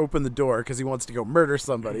can't open the door because he wants to go murder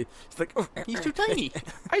somebody. He's like, oh, He's too tiny.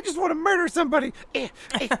 I just want to murder somebody.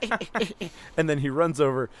 And then he runs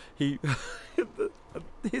over.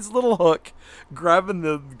 His little hook, grabbing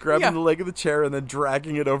the leg of the chair and then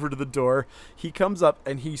dragging it over to the door. He comes up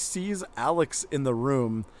and he sees Alex in the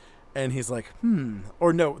room, and he's like,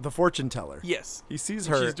 or no, the fortune teller. Yes. He sees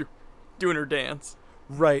her. She's doing her dance.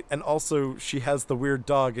 Right, and also she has the weird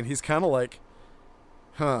dog, and he's kind of like,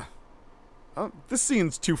 this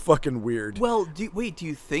scene's too fucking weird. Well, do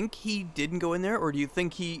you think he didn't go in there, or do you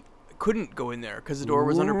think he couldn't go in there because the door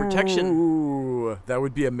was under protection? Ooh, that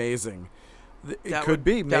would be amazing. It could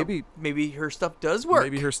be. Maybe her stuff does work.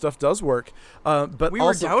 Maybe her stuff does work. But we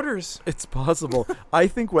also, were doubters. It's possible. I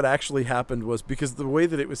think what actually happened was because the way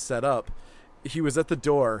that it was set up, he was at the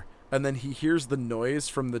door, and then he hears the noise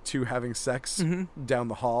from the two having sex down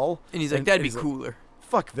the hall. And he's like, that'd be he's like, cooler.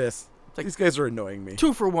 Fuck this. like- These guys are annoying me.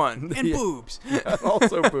 2 for 1. And Yeah. boobs.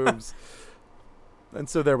 Also boobs. And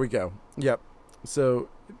so there we go. Yep. So...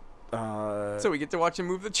 So we get to watch him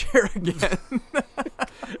move the chair again.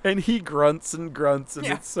 and he grunts and grunts, and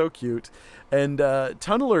Yeah. it's so cute. And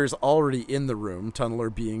Tunneler's already in the room,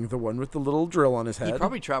 Tunneler being the one with the little drill on his head. He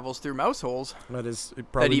probably travels through mouse holes. That is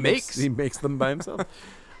probably he makes. He makes them by himself.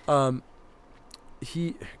 Can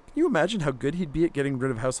you imagine how good he'd be at getting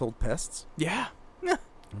rid of household pests? Yeah.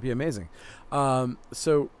 It'd be amazing.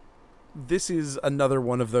 So this is another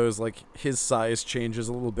one of those, like, his size changes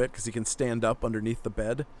a little bit because he can stand up underneath the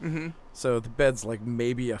bed. Mm-hmm. So the bed's like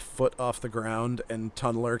maybe a foot off the ground, and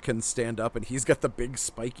Tunneler can stand up, and he's got the big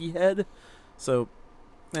spiky head. So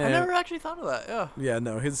I never actually thought of that. Yeah. yeah,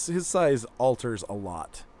 no, his size alters a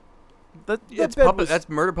lot. That It's bed puppet. was- That's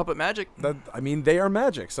murder puppet magic. that, I mean, they are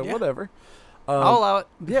magic, so Yeah. whatever. I'll allow it.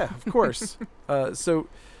 Yeah, of course.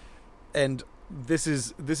 And this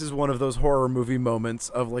is one of those horror movie moments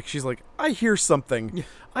of, like, she's like, I hear something. Yeah.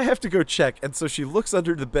 I have to go check. And so she looks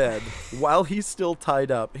under the bed while he's still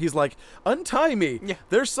tied up. He's like, untie me. Yeah.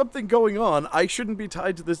 There's something going on. I shouldn't be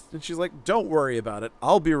tied to this. And she's like, don't worry about it.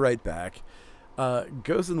 I'll be right back.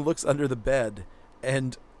 Goes and looks under the bed,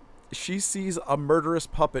 and she sees a murderous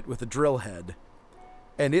puppet with a drill head,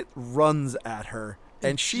 and it runs at her.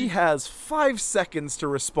 And she has 5 seconds to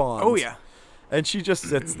respond. Oh yeah. And she just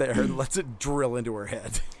sits there and lets it drill into her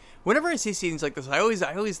head. Whenever I see scenes like this, I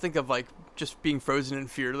always think of, like, just being frozen in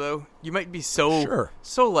fear. Though you might be so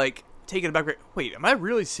like taken aback. Wait, am I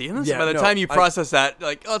really seeing this? Yeah, By the no, time you process that,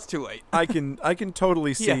 like, oh, it's too late. I can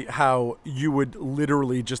totally see Yeah. how you would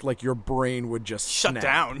literally just, like, your brain would just Shut snap.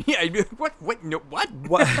 down. Yeah. I'd be like, what? Wait. No. What?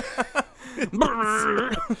 What?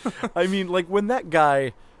 I mean, like, when that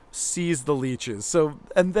guy sees the leeches. So,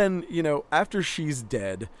 and then, you know, after she's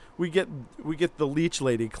dead, we get the leech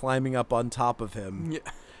lady climbing up on top of him Yeah.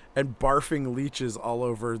 and barfing leeches all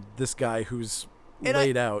over this guy who's And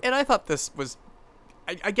laid out. And I thought this was.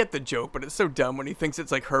 I get the joke, but it's so dumb when he thinks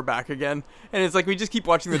it's like her back again, and it's like we just keep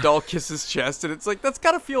watching the doll kiss his chest, and it's like that's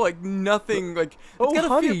gotta feel like nothing. Like Oh, gotta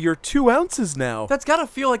honey, feel, you're 2 ounces now. that's gotta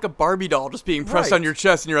feel like a Barbie doll just being pressed Right. on your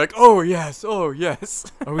chest, and you're like, oh yes, oh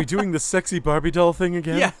yes. Are we doing the sexy Barbie doll thing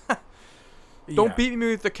again? Yeah. Don't Yeah. beat me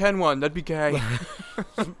with the Ken one. That'd be gay.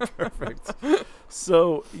 Perfect.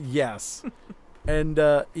 So, yes. And,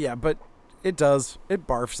 yeah, but it does. It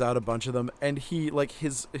barfs out a bunch of them, and he, like,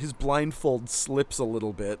 his blindfold slips a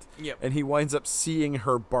little bit, Yep. and he winds up seeing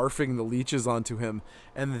her barfing the leeches onto him,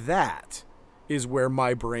 and that is where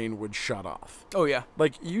my brain would shut off. Oh yeah.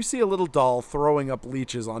 Like, you see a little doll throwing up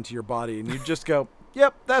leeches onto your body, and you just go,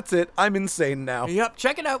 yep, that's it. I'm insane now. Yep.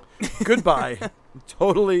 Check it out. Goodbye.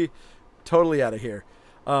 totally out of here.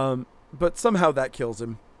 But somehow that kills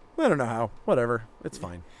him. I don't know how. Whatever. It's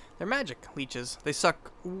fine. They're magic leeches. They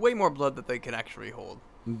suck way more blood than they can actually hold.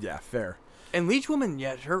 Yeah, fair. And Leech Woman,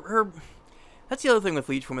 yeah, her. That's the other thing with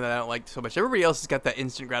Leech Woman that I don't like so much. Everybody else has got that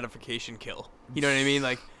instant gratification kill. You know what I mean?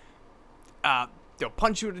 Like, they'll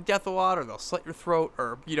punch you to death a lot, or they'll slit your throat,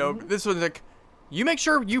 or, you know, this one's like, you make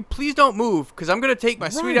sure you please don't move, because I'm gonna take my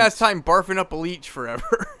sweet ass time barfing up a leech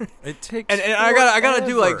forever. It takes and I gotta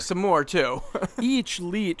do like forever. some more too. Each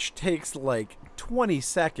leech takes like 20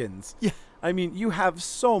 seconds. Yeah. I mean, you have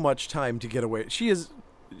so much time to get away. She's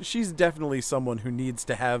definitely someone who needs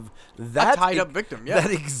to have that tied up victim, yeah.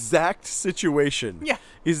 That exact situation. Yeah.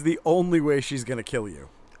 Is the only way she's gonna kill you.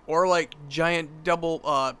 Or like giant double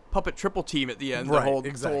puppet triple team at the end Right, to hold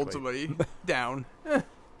exactly. somebody down.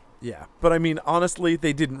 Yeah. But I mean, honestly,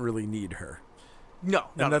 they didn't really need her. No,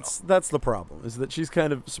 And that's the problem, is that she's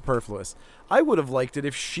kind of superfluous. I would have liked it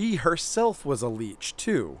if she herself was a leech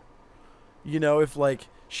too. You know, if like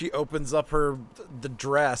she opens up the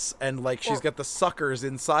dress and like she's got the suckers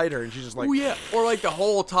inside her and she's just like, oh yeah. Or like the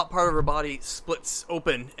whole top part of her body splits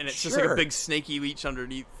open and it's just like Sure. a big snaky leech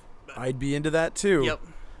underneath. I'd be into that too.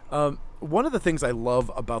 Yep. One of the things I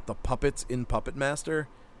love about the puppets in Puppet Master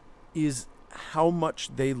is how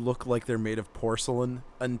much they look like they're made of porcelain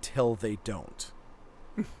until they don't.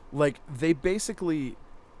 Like, they basically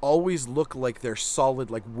always look like they're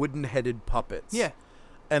solid, like wooden-headed puppets. Yeah.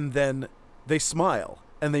 And then they smile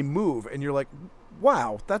and they move and you're like,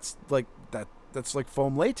 wow, that's like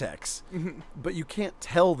foam latex. But you can't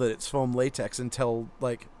tell that it's foam latex until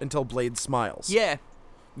Blade smiles. Yeah.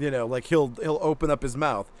 You know, like he'll open up his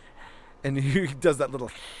mouth and he does that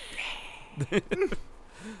little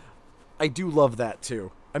I do love that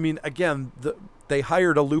too. I mean, again, they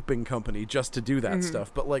hired a looping company just to do that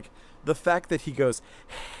stuff, but like the fact that he goes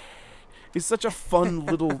is such a fun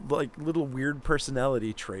little weird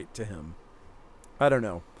personality trait to him. I don't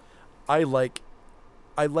know. I like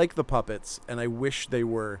the puppets, and I wish they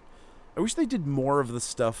did more of the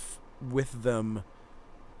stuff with them,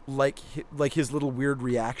 like his little weird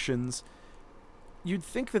reactions. You'd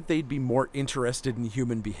think that they'd be more interested in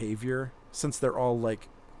human behavior, since they're all like,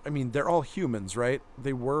 I mean, they're all humans, right?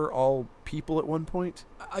 They were all people at one point.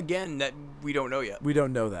 Again, that we don't know yet. We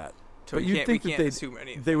don't know that. So but you'd think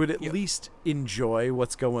that they would at Yep. least enjoy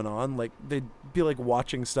what's going on. Like, they'd be like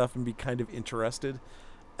watching stuff and be kind of interested.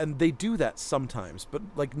 And they do that sometimes, but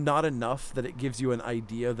like not enough that it gives you an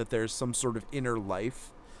idea that there's some sort of inner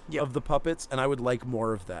life Yep. of the puppets. And I would like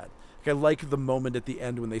more of that. Like, I like the moment at the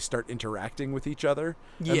end when they start interacting with each other.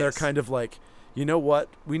 And they're Yes. kind of like, you know what?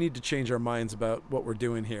 We need to change our minds about what we're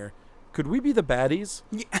doing here. Could we be the baddies?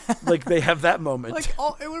 Yeah. Like, they have that moment. Like,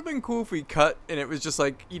 it would have been cool if we cut and it was just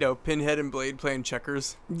like, Pinhead and Blade playing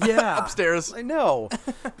checkers. Yeah. Upstairs. I know.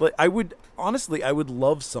 But I would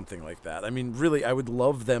love something like that. I mean, really, I would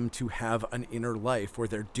love them to have an inner life where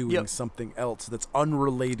they're doing Yep. something else that's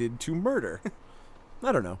unrelated to murder.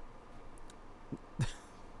 I don't know.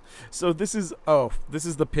 So this is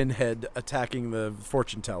the Pinhead attacking the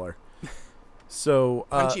fortune teller. So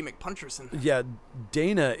Punchy McPuncherson. yeah,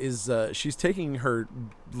 Dana is she's taking her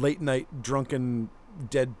late night drunken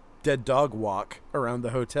dead dog walk around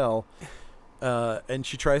the hotel, and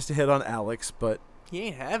she tries to hit on Alex, but He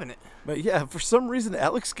ain't having it. yeah, for some reason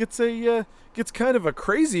Alex gets kind of a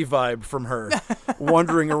crazy vibe from her,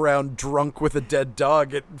 wandering around drunk with a dead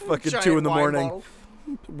dog at fucking Giant 2 a.m. bottle.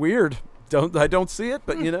 Weird. I don't see it,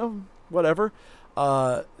 but whatever.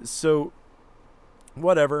 So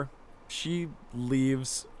whatever. She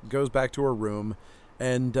leaves, goes back to her room,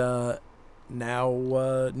 and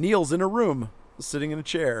now Neil's in her room, sitting in a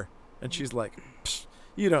chair, and she's like, "Psh,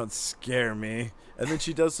 you don't scare me." And then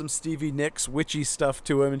she does some Stevie Nicks witchy stuff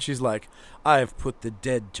to him, and she's like, "I've put the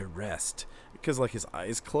dead to rest." Because, like, his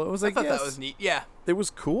eyes close, I thought that was neat. Yeah. It was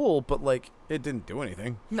cool, but, like, it didn't do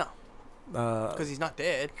anything. No. Because he's not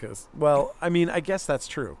dead. Well, I mean, I guess that's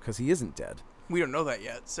true, because he isn't dead. We don't know that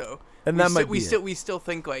yet, so. And we that sti- might we be still we still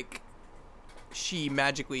think like she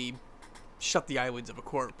magically shut the eyelids of a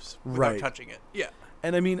corpse without Right. touching it. Yeah.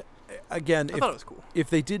 And I mean, again, I thought it was cool. if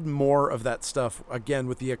they did more of that stuff, again,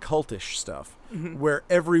 with the occultish stuff, where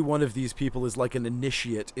every one of these people is like an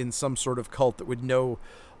initiate in some sort of cult that would know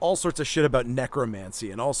all sorts of shit about necromancy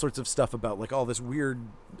and all sorts of stuff about, like, all this weird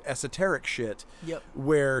esoteric shit, Yep.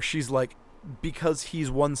 where she's like, because he's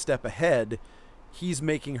one step ahead, he's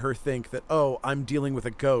making her think that, oh, I'm dealing with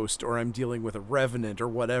a ghost or I'm dealing with a revenant or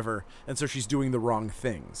whatever, and so she's doing the wrong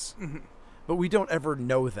things. But we don't ever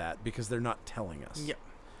know that because they're not telling us. Yep.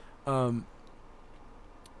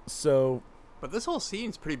 So, But this whole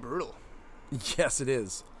scene's pretty brutal. yes, it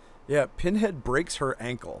is. Yeah, Pinhead breaks her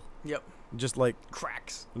ankle. Yep. Just like,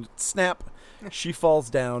 Cracks. snap. She falls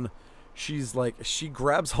down. She's like, she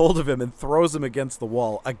grabs hold of him and throws him against the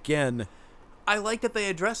wall. Again, I like that they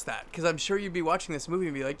addressed that because I'm sure you'd be watching this movie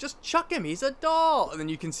and be like, just chuck him. He's a doll. And then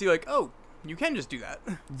you can see like, oh, you can just do that.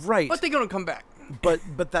 right. But they're going to come back.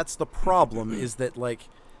 But that's the problem is that, like,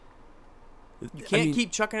 You can't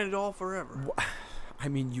keep chucking a doll forever. I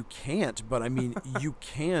mean, you can't, but I mean, you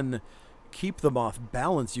can keep them off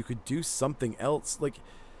balance. You could do something else. Like,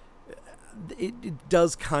 it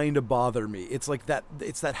does kind of bother me. It's like that.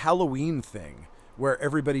 It's that Halloween thing where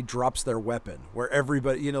everybody drops their weapon, where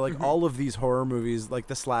everybody, like all of these horror movies, like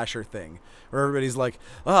the slasher thing, where everybody's like,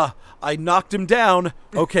 I knocked him down.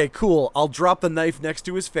 Okay, cool. I'll drop the knife next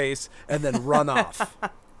to his face and then run off.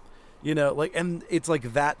 And it's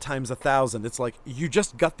like that times 1,000. It's like, you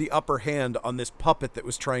just got the upper hand on this puppet that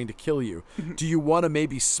was trying to kill you. Do you want to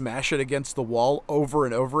maybe smash it against the wall over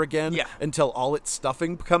and over again? Yeah. Until all its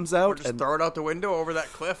stuffing comes out Or just and throw it out the window over that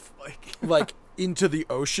cliff. like into the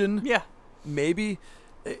ocean? Yeah. Maybe.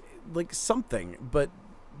 Like something. But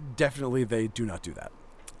definitely they do not do that.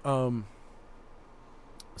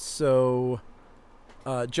 So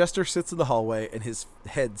Jester sits in the hallway and his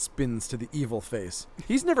head spins to the evil face.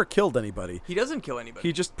 He's never killed anybody. He doesn't kill anybody.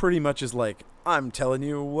 He just pretty much is like, I'm telling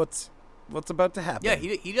you what's about to happen. Yeah,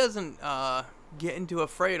 he doesn't get into a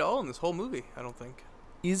fray at all in this whole movie, I don't think.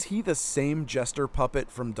 Is he the same Jester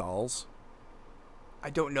puppet from Dolls? I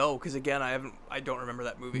don't know, because again, I don't remember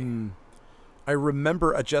that movie. I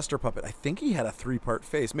remember a Jester puppet. I think he had a 3-part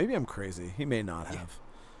face. Maybe I'm crazy. He may not have.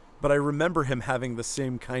 But I remember him having the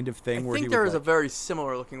same kind of thing I where think he there would, is a very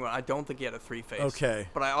similar looking one. I don't think he had a 3-face. Okay.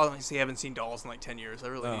 But I honestly haven't seen Dolls in like 10 years. I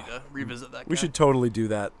really need to revisit that guy. We should totally do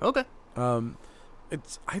that. Okay.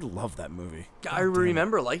 I love that movie. I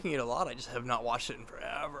remember liking it a lot. I just have not watched it in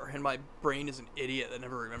forever, and my brain is an idiot that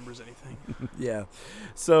never remembers anything. Yeah.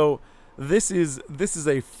 So this is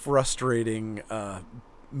a frustrating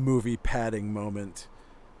movie padding moment.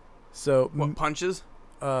 So What, punches?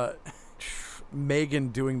 Megan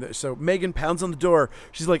doing the so Megan pounds on the door.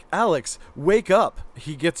 She's like, "Alex, wake up."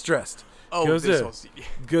 He gets dressed. Oh, goes this in, whole scene.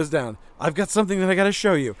 goes down. I've got something that I got to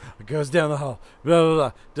show you. Goes down the hall. Blah blah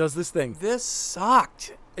blah. Does this thing. This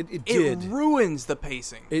sucked. It did. It ruins the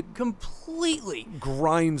pacing. It- completely.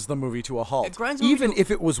 Grinds the movie to a halt. It grinds the movie Even to- if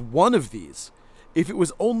it was one of these, if it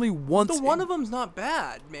was only once. The one of them's not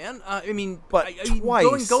bad, man. I mean, But I mean,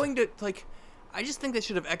 twice- going to like, I just think they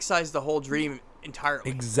should have excised the whole dream entirely.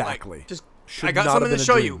 Exactly. Like, just Should I got not have something to been a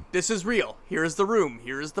show dream. you. This is real. Here is the room.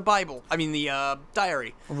 Here is the Bible. I mean, the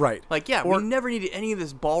diary. Right. Like, yeah, Or- we never needed any of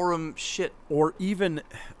this ballroom shit. Or even,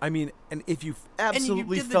 I mean, and if you absolutely and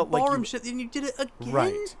you did felt the like ballroom you shit, and you did it again.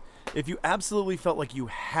 right, if you absolutely felt like you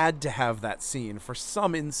had to have that scene for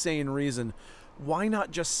some insane reason, why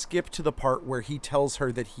not just skip to the part where he tells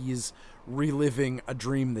her that he's reliving a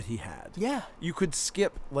dream that he had? Yeah. You could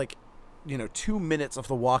skip 2 minutes of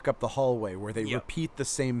the walk up the hallway where they Yep. repeat the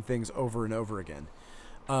same things over and over again.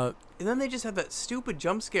 And then they just had that stupid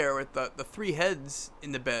jump scare with the three heads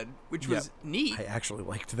in the bed, which was neat. I actually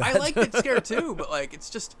liked that. I liked that scare too, but like, it's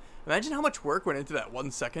just, imagine how much work went into that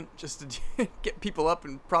 1 second just to get people up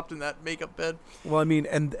and propped in that makeup bed. Well, I mean,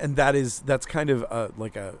 and that's kind of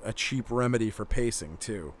a cheap remedy for pacing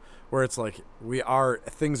too, where it's like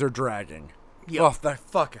things are dragging. Yep. Oh,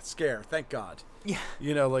 fuck a scare! Thank God. Yeah.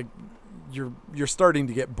 Like you're starting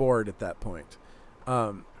to get bored at that point.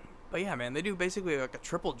 But yeah, man, they do basically like a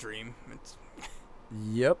triple dream. It's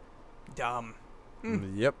Yep. dumb.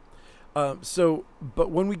 Yep. But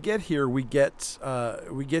when we get here, we get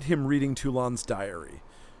him reading Toulon's diary,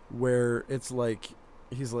 where it's like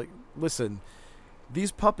he's like, "Listen,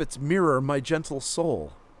 these puppets mirror my gentle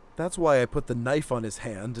soul. That's why I put the knife on his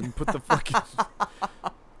hand and put the fucking."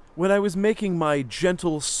 When I was making my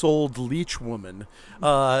gentle-souled leech woman,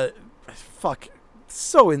 fuck,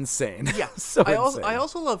 so insane. Yeah. so I insane.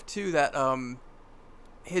 also love too that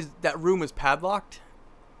that room is padlocked.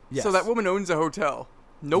 Yes. So that woman owns a hotel.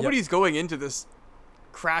 Nobody's going into this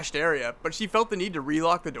crashed area, but she felt the need to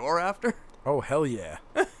relock the door after. Oh hell yeah!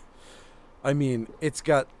 I mean, it's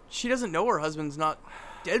got She doesn't know her husband's not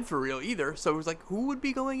dead for real either. So it was like, who would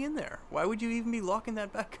be going in there? Why would you even be locking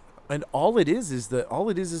that back up? and all it is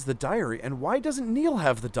the diary. And why doesn't Neil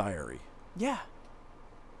have the diary? Yeah.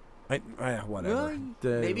 Whatever. Well,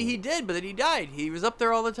 maybe he did, but then he died. He was up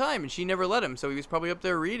there all the time, and she never let him. So he was probably up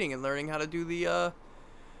there reading and learning how to do the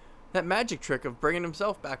that magic trick of bringing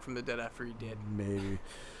himself back from the dead after he did. Maybe.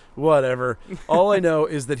 Whatever. All I know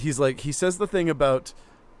is that he says the thing about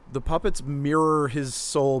the puppets mirror his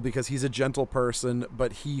soul because he's a gentle person,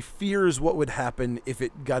 but he fears what would happen if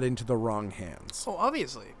it got into the wrong hands. Oh,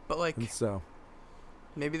 obviously, but like And so,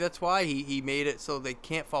 maybe that's why he made it so they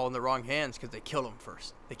can't fall in the wrong hands because they kill him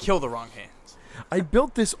first. They kill the wrong hands. I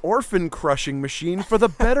built this orphan crushing machine for the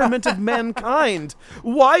betterment of mankind.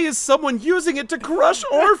 Why is someone using it to crush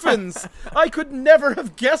orphans? I could never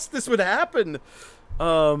have guessed this would happen.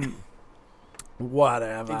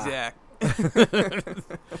 Whatever. Exact.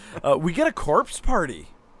 We get a corpse party.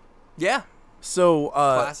 Yeah. So,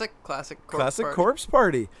 Classic classic party. corpse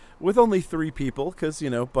party with only 3 people because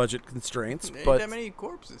budget constraints. There ain't But that many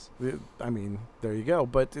corpses. I mean, there you go.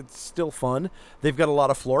 But it's still fun. They've got a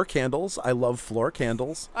lot of floor candles. I love floor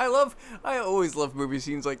candles. I always love movie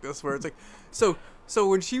scenes like this where it's like, so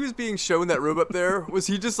when she was being shown that room up there, was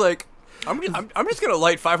he just like, I'm just gonna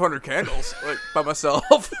light 500 candles like by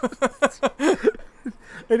myself?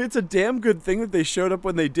 And it's a damn good thing that they showed up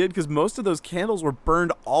when they did because most of those candles were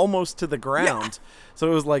burned almost to the ground. So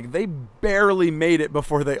it was like they barely made it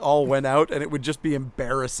before they all went out, and it would just be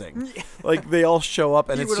embarrassing. Like they all show up,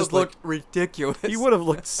 and He it's would just have like looked ridiculous. he would have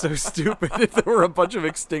looked so stupid if there were a bunch of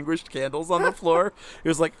extinguished candles on the floor. It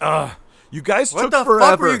was like, you guys What took the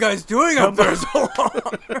forever. fuck were you guys doing up there so long?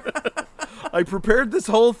 I prepared this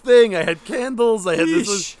whole thing. I had candles. I had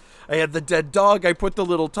Yeesh. I had the dead dog. I put the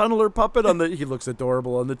little tunneler puppet on the. He looks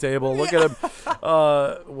adorable on the table. Look at him.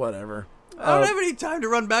 Whatever. I don't have any time to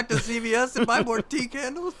run back to CVS and buy more tea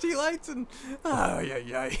candles, tea lights, and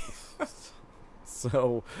yeah.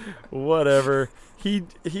 So, whatever. He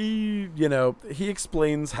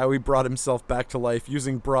explains how he brought himself back to life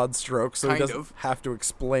using broad strokes, so he Kind doesn't of. have to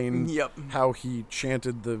explain Yep. how he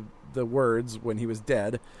chanted the words when he was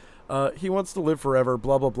dead. He wants to live forever,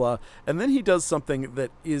 blah, blah, blah. And then he does something that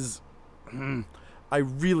is I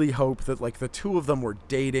really hope that like the two of them were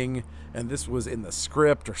dating and this was in the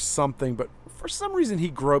script or something, but for some reason he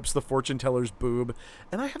gropes the fortune teller's boob,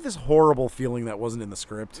 and I have this horrible feeling that wasn't in the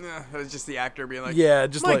script. It was just the actor being like, Yeah,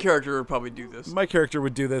 just my like character would probably do this. my character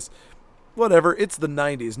would do this. Whatever, it's the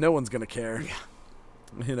 90s. No one's going to care.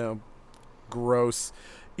 Yeah. You know, gross.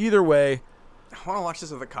 Either way, I want to watch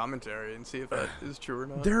this with a commentary and see if that is true or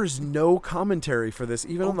not. there's no commentary for this,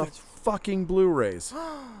 even on the that's- fucking Blu-rays.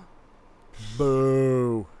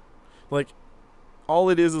 Boo. Like, all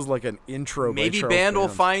it is like an intro. Maybe by Charles Band will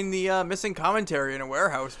Band. find the missing commentary in a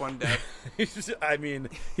warehouse one day. I mean,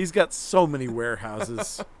 he's got so many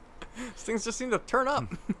warehouses. These things just seem to turn up.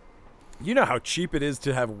 You know how cheap it is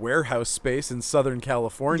to have warehouse space in Southern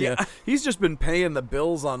California. Yeah. He's just been paying the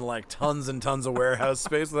bills on like tons and tons of warehouse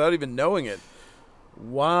space without even knowing it.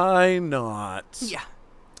 Why not? Yeah.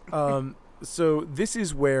 So this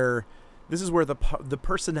is where the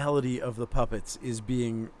personality of the puppets is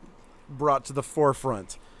being brought to the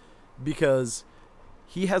forefront, because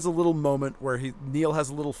he has a little moment where Neil has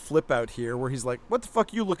a little flip out here where he's like, "What the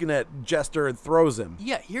fuck you looking at, Jester?" and throws him.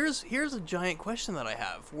 Yeah, here's a giant question that I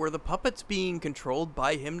have. Were the puppets being controlled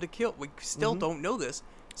by him to kill? We still don't know this.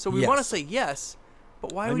 So we want to Yes. say yes,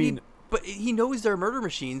 but why I would mean- he... But he knows they're murder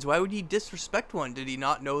machines. Why would he disrespect one? Did he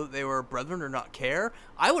not know that they were brethren or not care?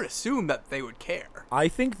 I would assume that they would care. I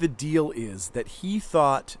think the deal is that he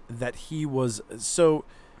thought that he was so.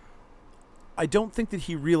 I don't think that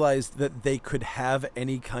he realized that they could have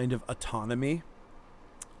any kind of autonomy,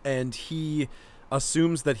 and he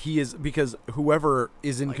assumes that he is, because whoever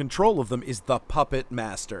is in control of them is the puppet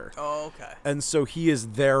master, Oh, okay. and so he is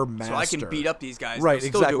their master. So I can beat up these guys. and Right, they'll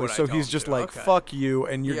still do exactly. what I So tell he's them just to. like, Okay. fuck you,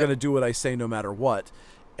 and you're Yep. going to do what I say no matter what.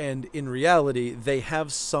 And in reality, they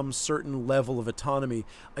have some certain level of autonomy.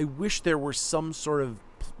 I wish there were some sort of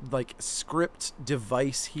like script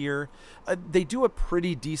device here. They do a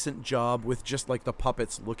pretty decent job with just like the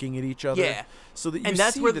puppets looking at each other. Yeah. So that you And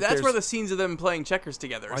that's see where that that's where there's- the scenes of them playing checkers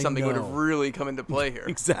together or I something would have know. really come into play here.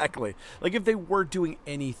 Exactly. Like if they were doing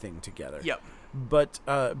anything together. Yep. But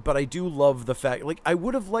I do love the fact, like, I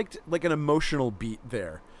would have liked like an emotional beat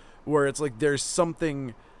there, where it's like there's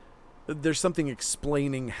something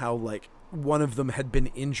explaining how like one of them had been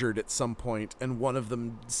injured at some point and one of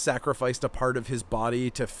them sacrificed a part of his body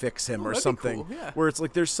to fix him or that'd be something. cool, yeah. Where it's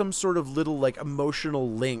like there's some sort of little like emotional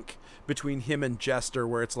link between him and Jester,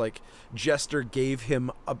 where it's like Jester gave him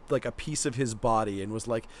a piece of his body and was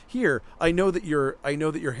like, "Here, I know that your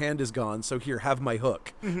hand is gone, so here, have my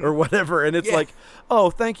hook," or whatever. And it's Yeah. like, "Oh,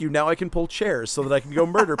 thank you. Now I can pull chairs so that I can go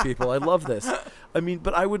murder people. I love this." I mean,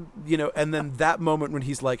 but I would, and then that moment when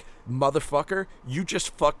he's like, "Motherfucker, you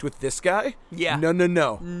just fucked with this guy?" Yeah. No.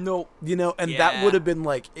 Nope. And that Yeah. would have been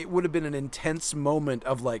like, it would have been an intense moment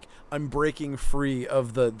of like, I'm breaking free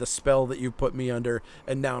of the spell that you put me under,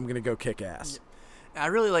 and now I'm gonna go kick ass. I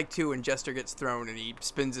really like too when Jester gets thrown and he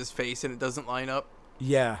spins his face and it doesn't line up.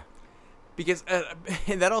 Yeah. Because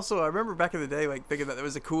and that also, I remember back in the day, like thinking that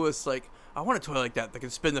was the coolest. Like, I want a toy like that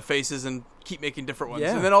could spin the faces and keep making different ones.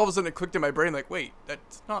 Yeah. And then all of a sudden, it clicked in my brain, like, wait,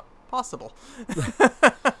 that's not possible.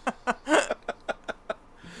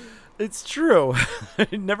 It's true. I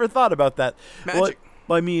never thought about that. Magic.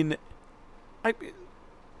 Well, I mean,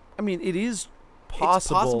 it is possible. It's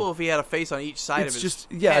possible if he had a face on each side It's of his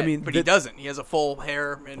just- yeah, I head, mean, but he doesn't. He has a full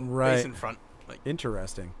hair and Right. face in front. Like,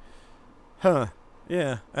 Interesting. Huh.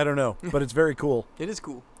 Yeah, I don't know, but it's very cool. it is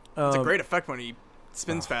cool. It's a Um, great effect when he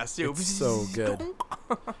spins fast too. It's so good.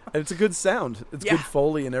 And it's a good sound. It's Yeah. good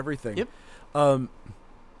Foley and everything. Yep. Um,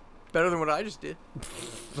 Better than what I just did.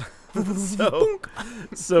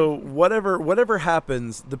 so whatever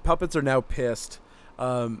happens, the puppets are now pissed.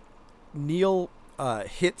 Neil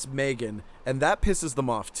hits Megan, and that pisses them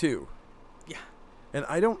off too. Yeah. And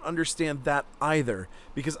I don't understand that either,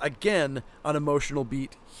 because again, an emotional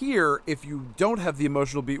beat here, if you don't have the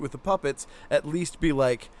emotional beat with the puppets, at least be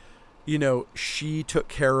like, she took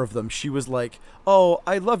care of them. She was like, "Oh,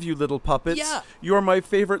 I love you, little puppets. Yeah. You're my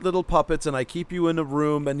favorite little puppets, and I keep you in a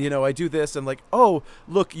room, and I do this, and like, oh,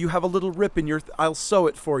 look, you have a little rip in your I'll sew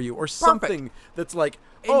it for you," or something that's like,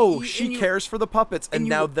 And "Oh, you- she and you- cares for the puppets, and and you-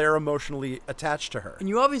 now they're emotionally attached to her." And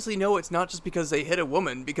you obviously know it's not just because they hit a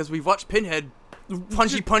woman, because we've watched Pinhead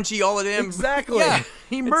punchy all the damn. Exactly. Yeah.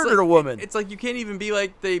 He It's murdered like- a woman. It's like you can't even be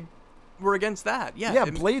like they were against that. Yeah. Yeah,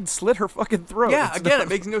 it- Blade slit her fucking throat. yeah. It's Again, not- it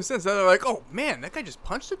makes no sense. They're like, oh man, that guy just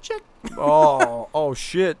punched a chick. oh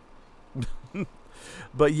shit.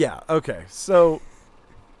 But yeah, okay. So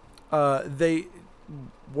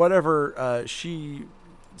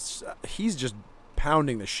he's just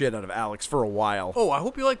pounding the shit out of Alex for a while. Oh, I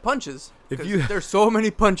hope you like punches. If 'cause you- there's so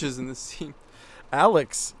many punches in this scene.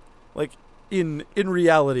 Alex, like, in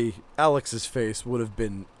reality, Alex's face would have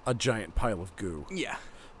been a giant pile of goo. Yeah.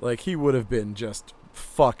 Like, he would have been just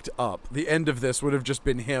fucked up. The end of this would have just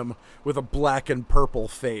been him with a black and purple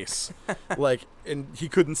face. Like, and he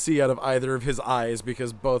couldn't see out of either of his eyes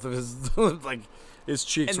because both of his, like, his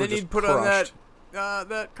cheeks And were then just he'd put crushed. on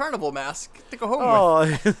that carnival mask to go home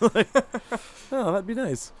with. Oh, like, oh, that'd be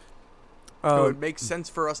nice. It would make sense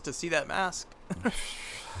for us to see that mask.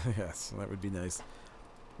 Yes, that would be nice.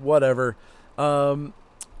 Whatever.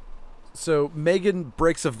 So Megan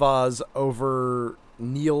breaks a vase over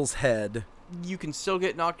Neil's head You can still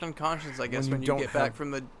get knocked unconscious, I guess, you when you don't get back have-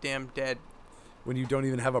 from the damn dead. when you don't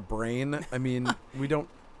even have a brain. I mean, we don't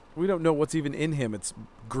know what's even in him. It's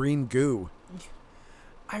green goo.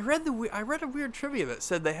 I read a weird trivia that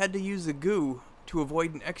said they had to use the goo to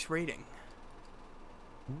avoid an X rating.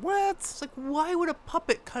 What? It's like, why would a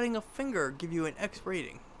puppet cutting a finger give you an X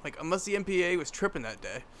rating? Like, unless the MPAA was tripping that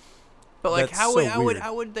day. But like, That's how so would weird.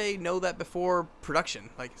 how would they know that before production?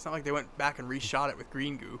 Like, it's not like they went back and reshot it with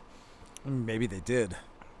green goo. Maybe they did.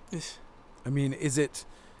 I mean,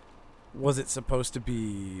 was it supposed to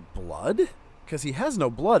be blood? Because he has no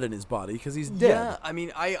blood in his body because he's dead. Yeah, I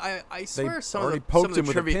mean, I swear some of already the poked him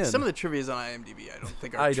with a pin. some of the trivia's on IMDb I don't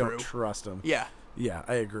think are I true. don't trust him. Yeah. Yeah,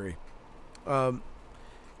 I agree.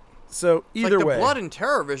 So It's either like way, the blood in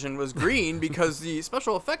TerrorVision was green because the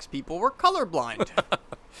special effects people were colorblind.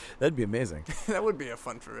 that'd be amazing. That would be a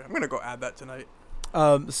fun trivia. I'm gonna go add that tonight.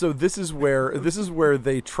 So this is where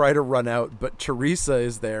they try to run out, but Teresa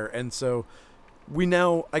is there, and so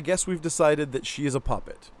I guess we've decided that she is a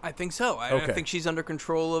puppet. I think so. I Okay. think she's under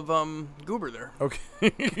control of Goober there.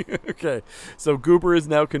 Okay. Okay. So Goober is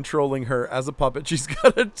now controlling her as a puppet. She's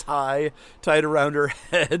got a tie tied around her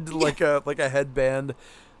head like a headband.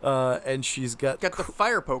 And she's got Got the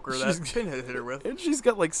fire poker that she's- Pinhead hit her with. and she's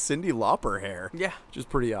got like Cyndi Lauper hair. Yeah. Which is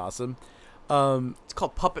pretty awesome. It's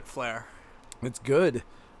called Puppet Flare. It's good.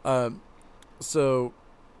 So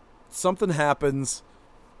something happens.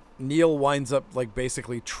 Neil winds up like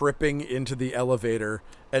basically tripping into the elevator,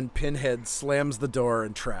 and Pinhead slams the door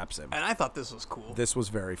and traps him. And I thought this was cool. This was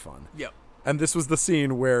very fun. Yep. And this was the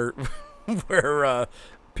scene where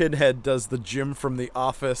Pinhead does the Jim from The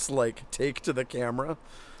Office like take to the camera.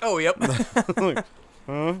 Oh, yep. Like,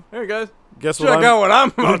 huh? Hey, guys. Guess Check out what I'm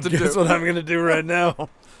about to Guess do. what I'm gonna do right now.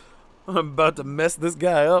 I'm about to mess this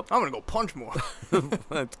guy up. I'm going to go punch more.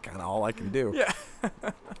 That's kind of all I can do. Yeah.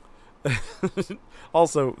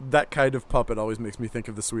 Also, that kind of puppet always makes me think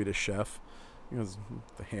of the Swedish Chef. You know,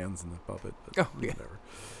 the hands in the puppet. But Oh, yeah.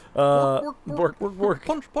 whatever. Work.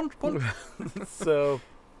 Punch, punch, punch. So,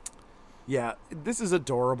 yeah, this is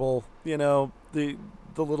adorable. You know, the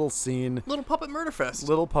little scene. Little Puppet Murder Fest.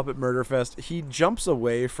 Little Puppet Murder Fest. He jumps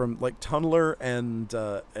away from, like, Tunneler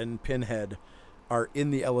and Pinhead are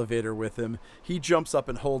in the elevator with him. He jumps up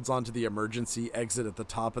and holds onto the emergency exit at the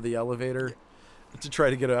top of the elevator to try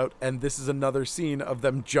to get out. And this is another scene of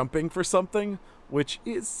them jumping for something, which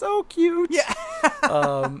is so cute. Yeah.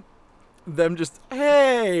 Them just,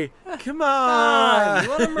 hey, come Ah, on. we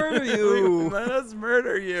wanna murder you. Let us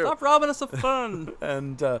murder you. Stop robbing us of fun.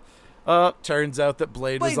 And turns out that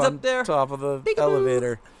Blade Blade's was on up there. top of the Peekaboo.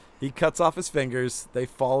 elevator. He cuts off his fingers. They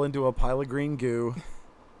fall into a pile of green goo.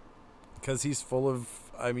 Because he's full of,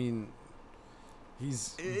 I mean, he's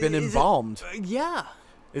been Is it- embalmed. Yeah.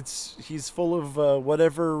 He's full of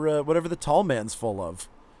whatever the tall man's full of,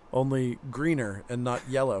 only greener and not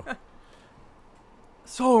yellow.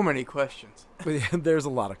 So many questions. But yeah, there's a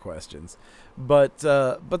lot of questions, but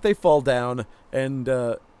they fall down, and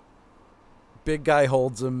big guy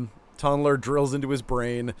holds him. Tunneler drills into his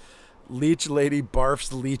brain. Leech lady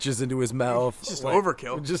barfs leeches into his mouth. It's just Like,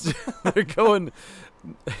 overkill. Just they're going.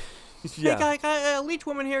 Yeah, Hey, guy, leech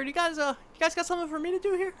woman here. You guys got something for me to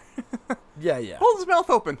do here? yeah. Hold his mouth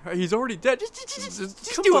open. He's already dead.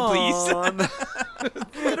 Just Come do it, please. on.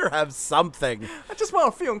 Better have something. I just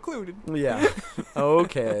want to feel included. Yeah.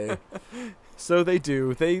 Okay. So they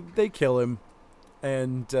do. They kill him,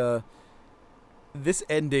 and this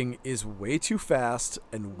ending is way too fast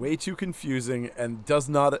and way too confusing, and does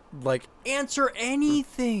not like. Answer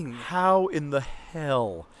anything. How in the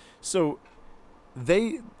hell? So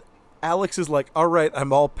Alex is like, all right,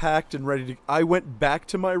 I'm all packed and ready to. I went back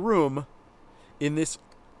to my room in this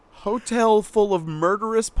hotel full of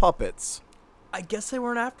murderous puppets. I guess they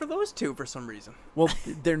weren't after those two for some reason. Well,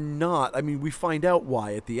 they're not. I mean, we find out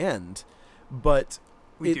why at the end, but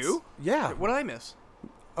We it's- do? Yeah. What did I miss?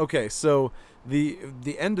 Okay, so the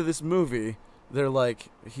end of this movie, they're like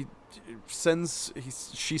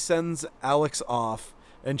she sends Alex off,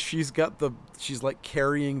 and she's like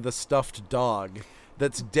carrying the stuffed dog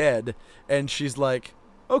that's dead, and she's like,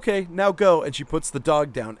 okay, now go. And she puts the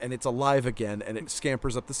dog down, and it's alive again, and it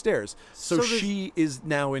scampers up the stairs. So So there's- she is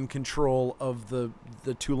now in control of the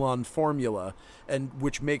Toulon formula, and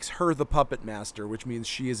which makes her the puppet master, which means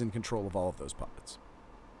she is in control of all of those puppets.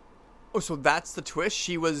 Oh, so that's the twist?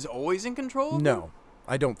 She was always in control? of them? No,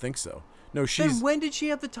 I don't think so. No, Then she's when did she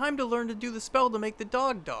have the time to learn to do the spell to make the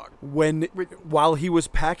dog? while he was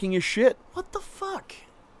packing his shit. What the fuck?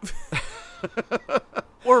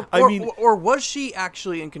 I mean- or was she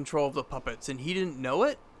actually in control of the puppets and he didn't know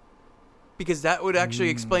it? Because that would actually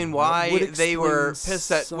explain why would they were explain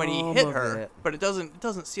pissed at when he some hit of her. it. But it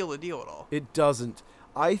doesn't seal the deal at all. It doesn't.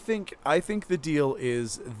 I think the deal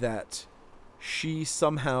is that she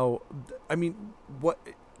somehow. I mean, what?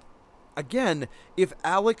 Again, if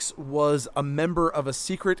Alex was a member of a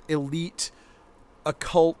secret elite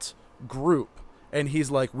occult group, and he's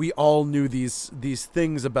like, we all knew these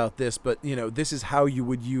things about this, but this is how you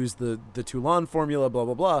would use the Toulon formula, blah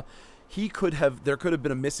blah blah. There could have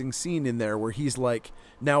been a missing scene in there where he's like,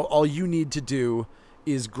 now all you need to do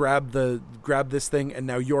is grab this thing, and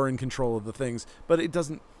now you're in control of the things. But it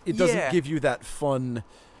doesn't Yeah. give you that fun,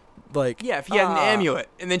 like, Yeah, if he had an amulet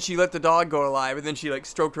and then she let the dog go alive and then she like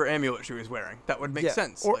stroked her amulet she was wearing, that would make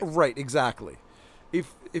sense. Or, Like, right, exactly.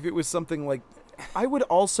 If it was something like, I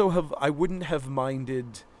wouldn't have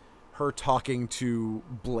minded her talking to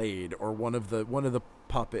Blade or one of the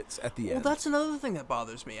puppets at the well, end. that's another thing that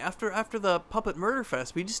bothers me. After the puppet murder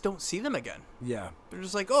fest, we just don't see them again. Yeah. They're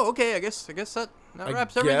just like, oh, okay, I guess that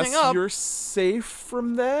wraps I everything guess up. you're safe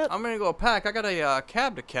from that. I'm gonna go pack. I got a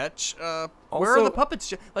cab to catch. Where are Also- the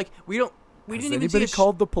puppets? Like we Has didn't even see anybody a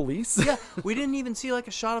called the police? yeah, we didn't even see like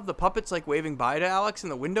a shot of the puppets like waving bye to Alex in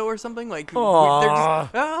the window or something. Like Aw. they're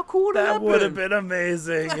just how cool would that would have been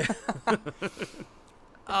amazing.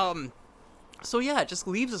 So yeah, it just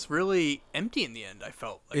leaves us really empty in the end. I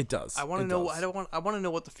felt like, It does. I want to It know. does. I want to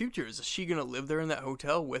know what the future is. Is she gonna live there in that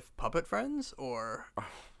hotel with puppet friends, or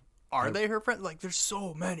are they her friends? Like, there's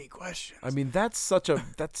so many questions. I mean, that's such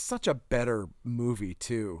a better movie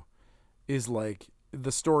too. Is like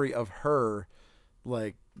the story of her,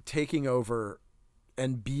 like taking over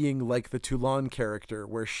and being like the Toulon character,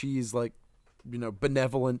 where she's like,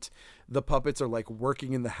 benevolent. The puppets are like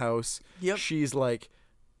working in the house. Yep. She's like,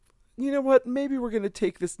 you know what? Maybe we're gonna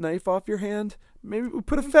take this knife off your hand. Maybe we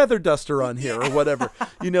put a feather duster on here or whatever.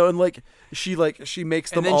 And like she makes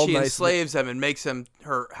them and then all she nice. enslaves them and makes them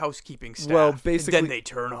her housekeeping staff. Well, and basically- then they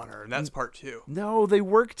turn on her, and that's part 2. No, they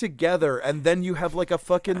work together, and then you have like a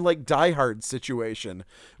fucking like Die Hard situation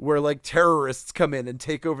where like terrorists come in and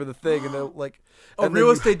take over the thing, and they're like, A and then real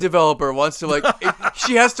you- estate developer wants to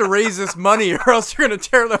she has to raise this money, or else they're gonna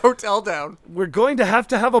tear the hotel down. We're going to have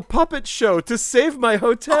a puppet show to save my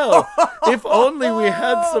hotel. If only we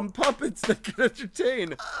had some puppets that could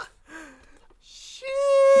entertain.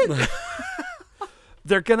 Shit.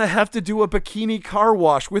 They're gonna have to do a bikini car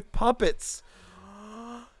wash with puppets.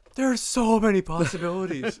 There's so many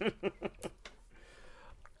possibilities.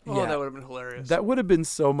 Oh, Yeah. that would have been hilarious. That would have been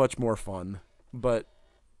so much more fun, but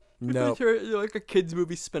no. Like a kids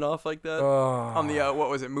movie spin-off like that on the what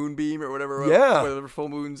was it, Moonbeam or whatever? Yeah. whatever Full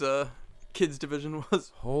Moon's kids division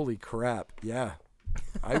was. Holy crap! Yeah,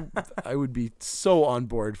 I would be so on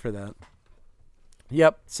board for that.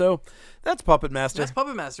 Yep. So that's Puppet Master. That's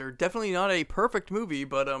Puppet Master. Definitely not a perfect movie,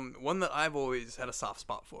 but one that I've always had a soft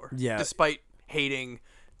spot for. Yeah. Despite hating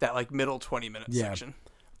that like middle 20-minute Yeah. section.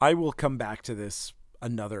 I will come back to this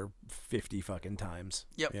another 50 fucking times.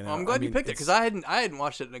 Yep. You know? Well, I'm glad I you mean, picked it because I hadn't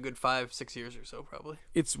watched it in a good 5-6 years or so probably.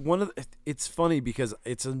 It's it's funny because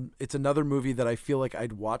it's another movie that I feel like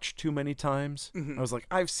I'd watched too many times. Mm-hmm. I was like,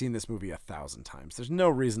 I've seen this movie 1,000 times. There's no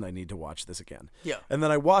reason I need to watch this again. Yeah. And then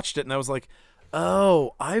I watched it and I was like,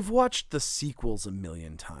 oh, I've watched the sequels a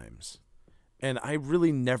million times. And I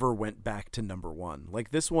really never went back to number 1.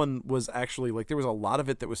 Like this one was actually like there was a lot of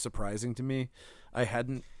it that was surprising to me. I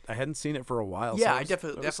hadn't seen it for a while. Yeah, so I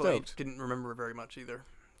definitely stoked. didn't remember very much either.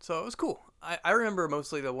 So it was cool. I remember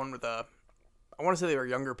mostly the one with I want to say they were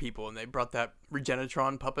younger people and they brought that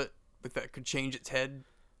Regenitron puppet that could change its head.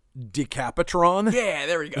 Decapitron? Yeah,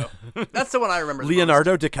 there we go. That's the one I remember.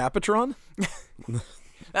 Leonardo Decapitron?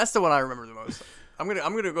 That's the one I remember the most. I'm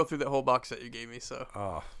gonna go through that whole box that you gave me. So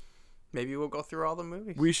Oh. maybe we'll go through all the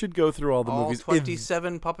movies. We should go through all the all movies.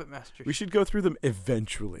 27 Puppet Masters. We should go through them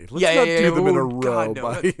eventually. Let's Yeah, not yeah, do yeah. them in a Oh, row. God, no.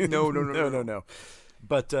 by- No.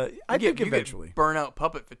 But I think You eventually. get burnout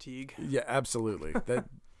puppet fatigue. Yeah, absolutely. That.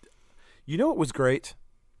 You know what was great?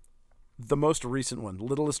 The most recent one,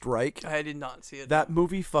 Littlest Reich. I did not see it. That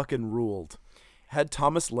movie fucking ruled. Had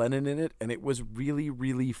Thomas Lennon in it, and it was really,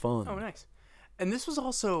 really fun. Oh, nice. And this was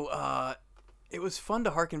also, it was fun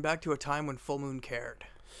to harken back to a time when Full Moon cared.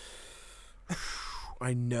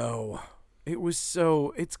 I know.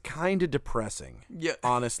 It's kind of depressing. Yeah.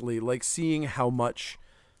 Honestly, like seeing how much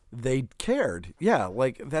they cared. Yeah,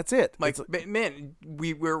 like that's it. Like, It's- man,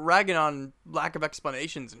 we're ragging on lack of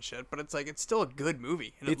explanations and shit, but it's like it's still a good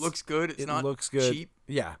movie and it looks good. It's not looks good. cheap.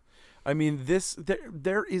 Yeah. I mean,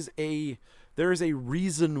 there is a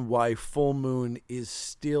reason why Full Moon is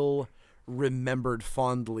still remembered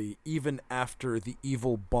fondly even after the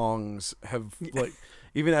Evil Bongs have like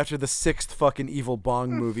even after the 6th fucking Evil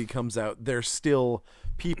Bong movie comes out, there's still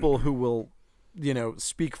people who will,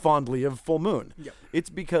 speak fondly of Full Moon. Yep. It's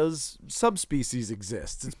because subspecies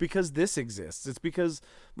exists. It's because this exists. It's because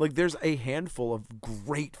like there's a handful of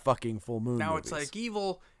great fucking Full Moon Now movies. it's like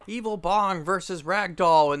Evil Bong versus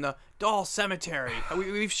Ragdoll in the Doll Cemetery.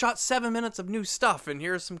 We've shot 7 minutes of new stuff, and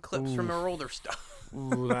here's some clips from our older stuff.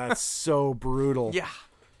 Ooh, that's so brutal. Yeah.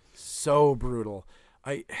 So brutal.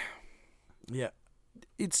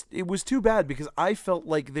 It was too bad because I felt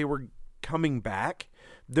like they were coming back.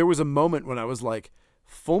 There was a moment when I was like,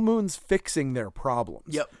 Full Moon's fixing their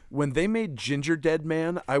problems. Yep. When they made Ginger Dead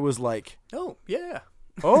Man, I was like, Oh, yeah.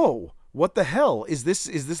 oh, what the hell? Is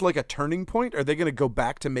this like a turning point? Are they going to go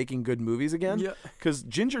back to making good movies again? Yeah. Because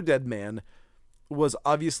Ginger Dead Man was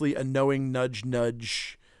obviously a knowing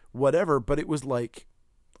nudge, whatever, but it was like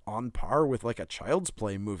on par with like a Child's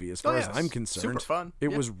Play movie as far as I'm concerned. Super fun.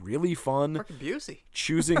 It Yeah. was really fun. Fucking Busey.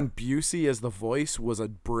 Choosing Busey as the voice was a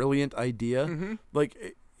brilliant idea. Mm-hmm.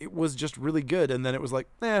 Like it was just really good, and then it was like,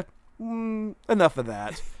 enough of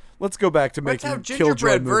that. Let's go back to Let's making have Killjoy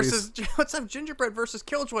Gingerbread movies. let's have Gingerbread versus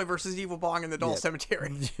Killjoy versus Evil Bong in the Doll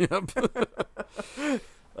Cemetery. Yep.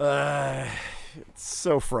 It's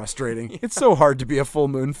so frustrating. It's so hard to be a Full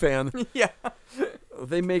Moon fan. Yeah.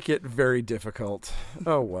 They make it very difficult.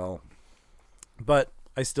 Oh well. But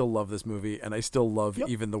I still love this movie, and I still love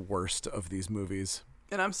even the worst of these movies.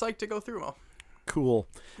 And I'm psyched to go through them all. Cool.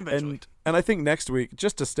 Eventually. And I think next week,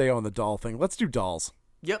 just to stay on the doll thing, let's do dolls.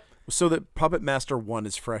 Yep. So that Puppet Master 1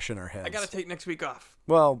 is fresh in our heads. I got to take next week off.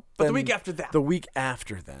 Well, But the then week after that. The week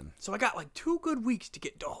after then. So I got like 2 good weeks to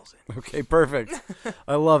get dolls in. Okay, perfect.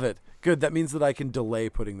 I love it. Good. That means that I can delay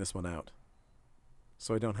putting this one out.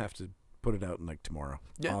 So I don't have to put it out in like tomorrow.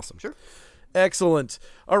 Yeah, Awesome. sure. Excellent.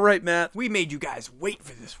 All right, Matt. We made you guys wait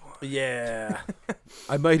for this one. Yeah.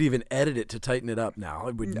 I might even edit it to tighten it up now.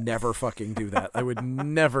 I would never fucking do that. I would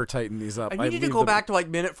never tighten these up. I needed to leave go them- back to like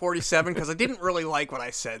minute 47 because I didn't really like what I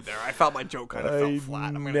said there. I felt my joke kind of fell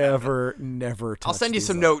flat. I'm gonna never touch I'll send you these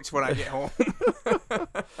some up. notes when I get home.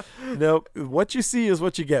 Nope. What you see is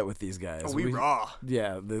what you get with these guys. we raw.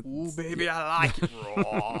 Yeah. Ooh, baby, I like it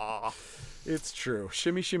raw. It's true.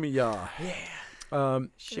 Shimmy, shimmy, yeah.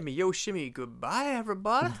 Shimmy, yo, shimmy. Goodbye,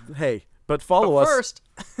 everybody. Hey, but follow But us. first,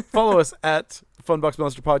 Follow us at Funbox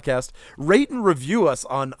Monster Podcast. Rate and review us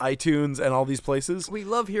on iTunes and all these places. we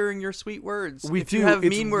love hearing your sweet words. We if do. you have It's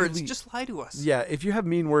mean words, really- just lie to us. Yeah, if you have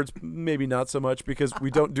mean words, maybe not so much because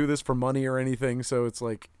we don't do this for money or anything. So it's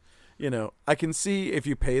like, I can see if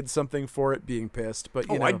you paid something for it being pissed, but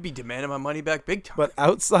I'd be demanding my money back big time. But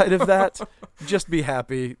outside of that, just be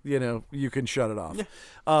happy. You can shut it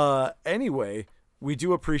off. Anyway, we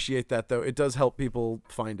do appreciate that, though. It does help people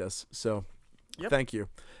find us. So thank you.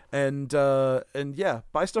 And yeah,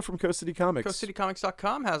 buy stuff from Coast City Comics.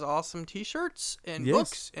 CoastCityComics.com has awesome T-shirts and Yes.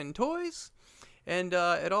 books and toys. And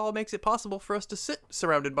it all makes it possible for us to sit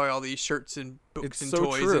surrounded by all these shirts and books It's and so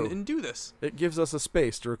toys true. and do this. It gives us a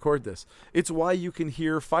space to record this. It's why you can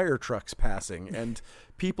hear fire trucks passing and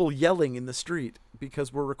people yelling in the street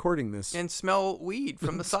because we're recording this. And smell weed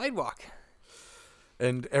from the sidewalk.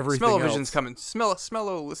 And everything Smell-o-vision's else. coming.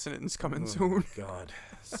 Smell-o-listening's coming soon. God,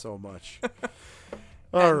 so much.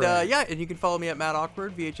 And and you can follow me at Matt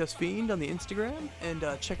Awkward, VHS Fiend on the Instagram, and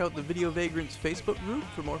check out the Video Vagrants Facebook group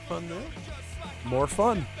for more fun there. More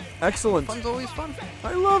fun. Excellent. Fun's always fun.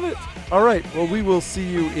 I love it. All right. Well, we will see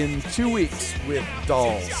you in 2 weeks with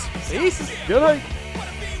dolls. Peace. Good night.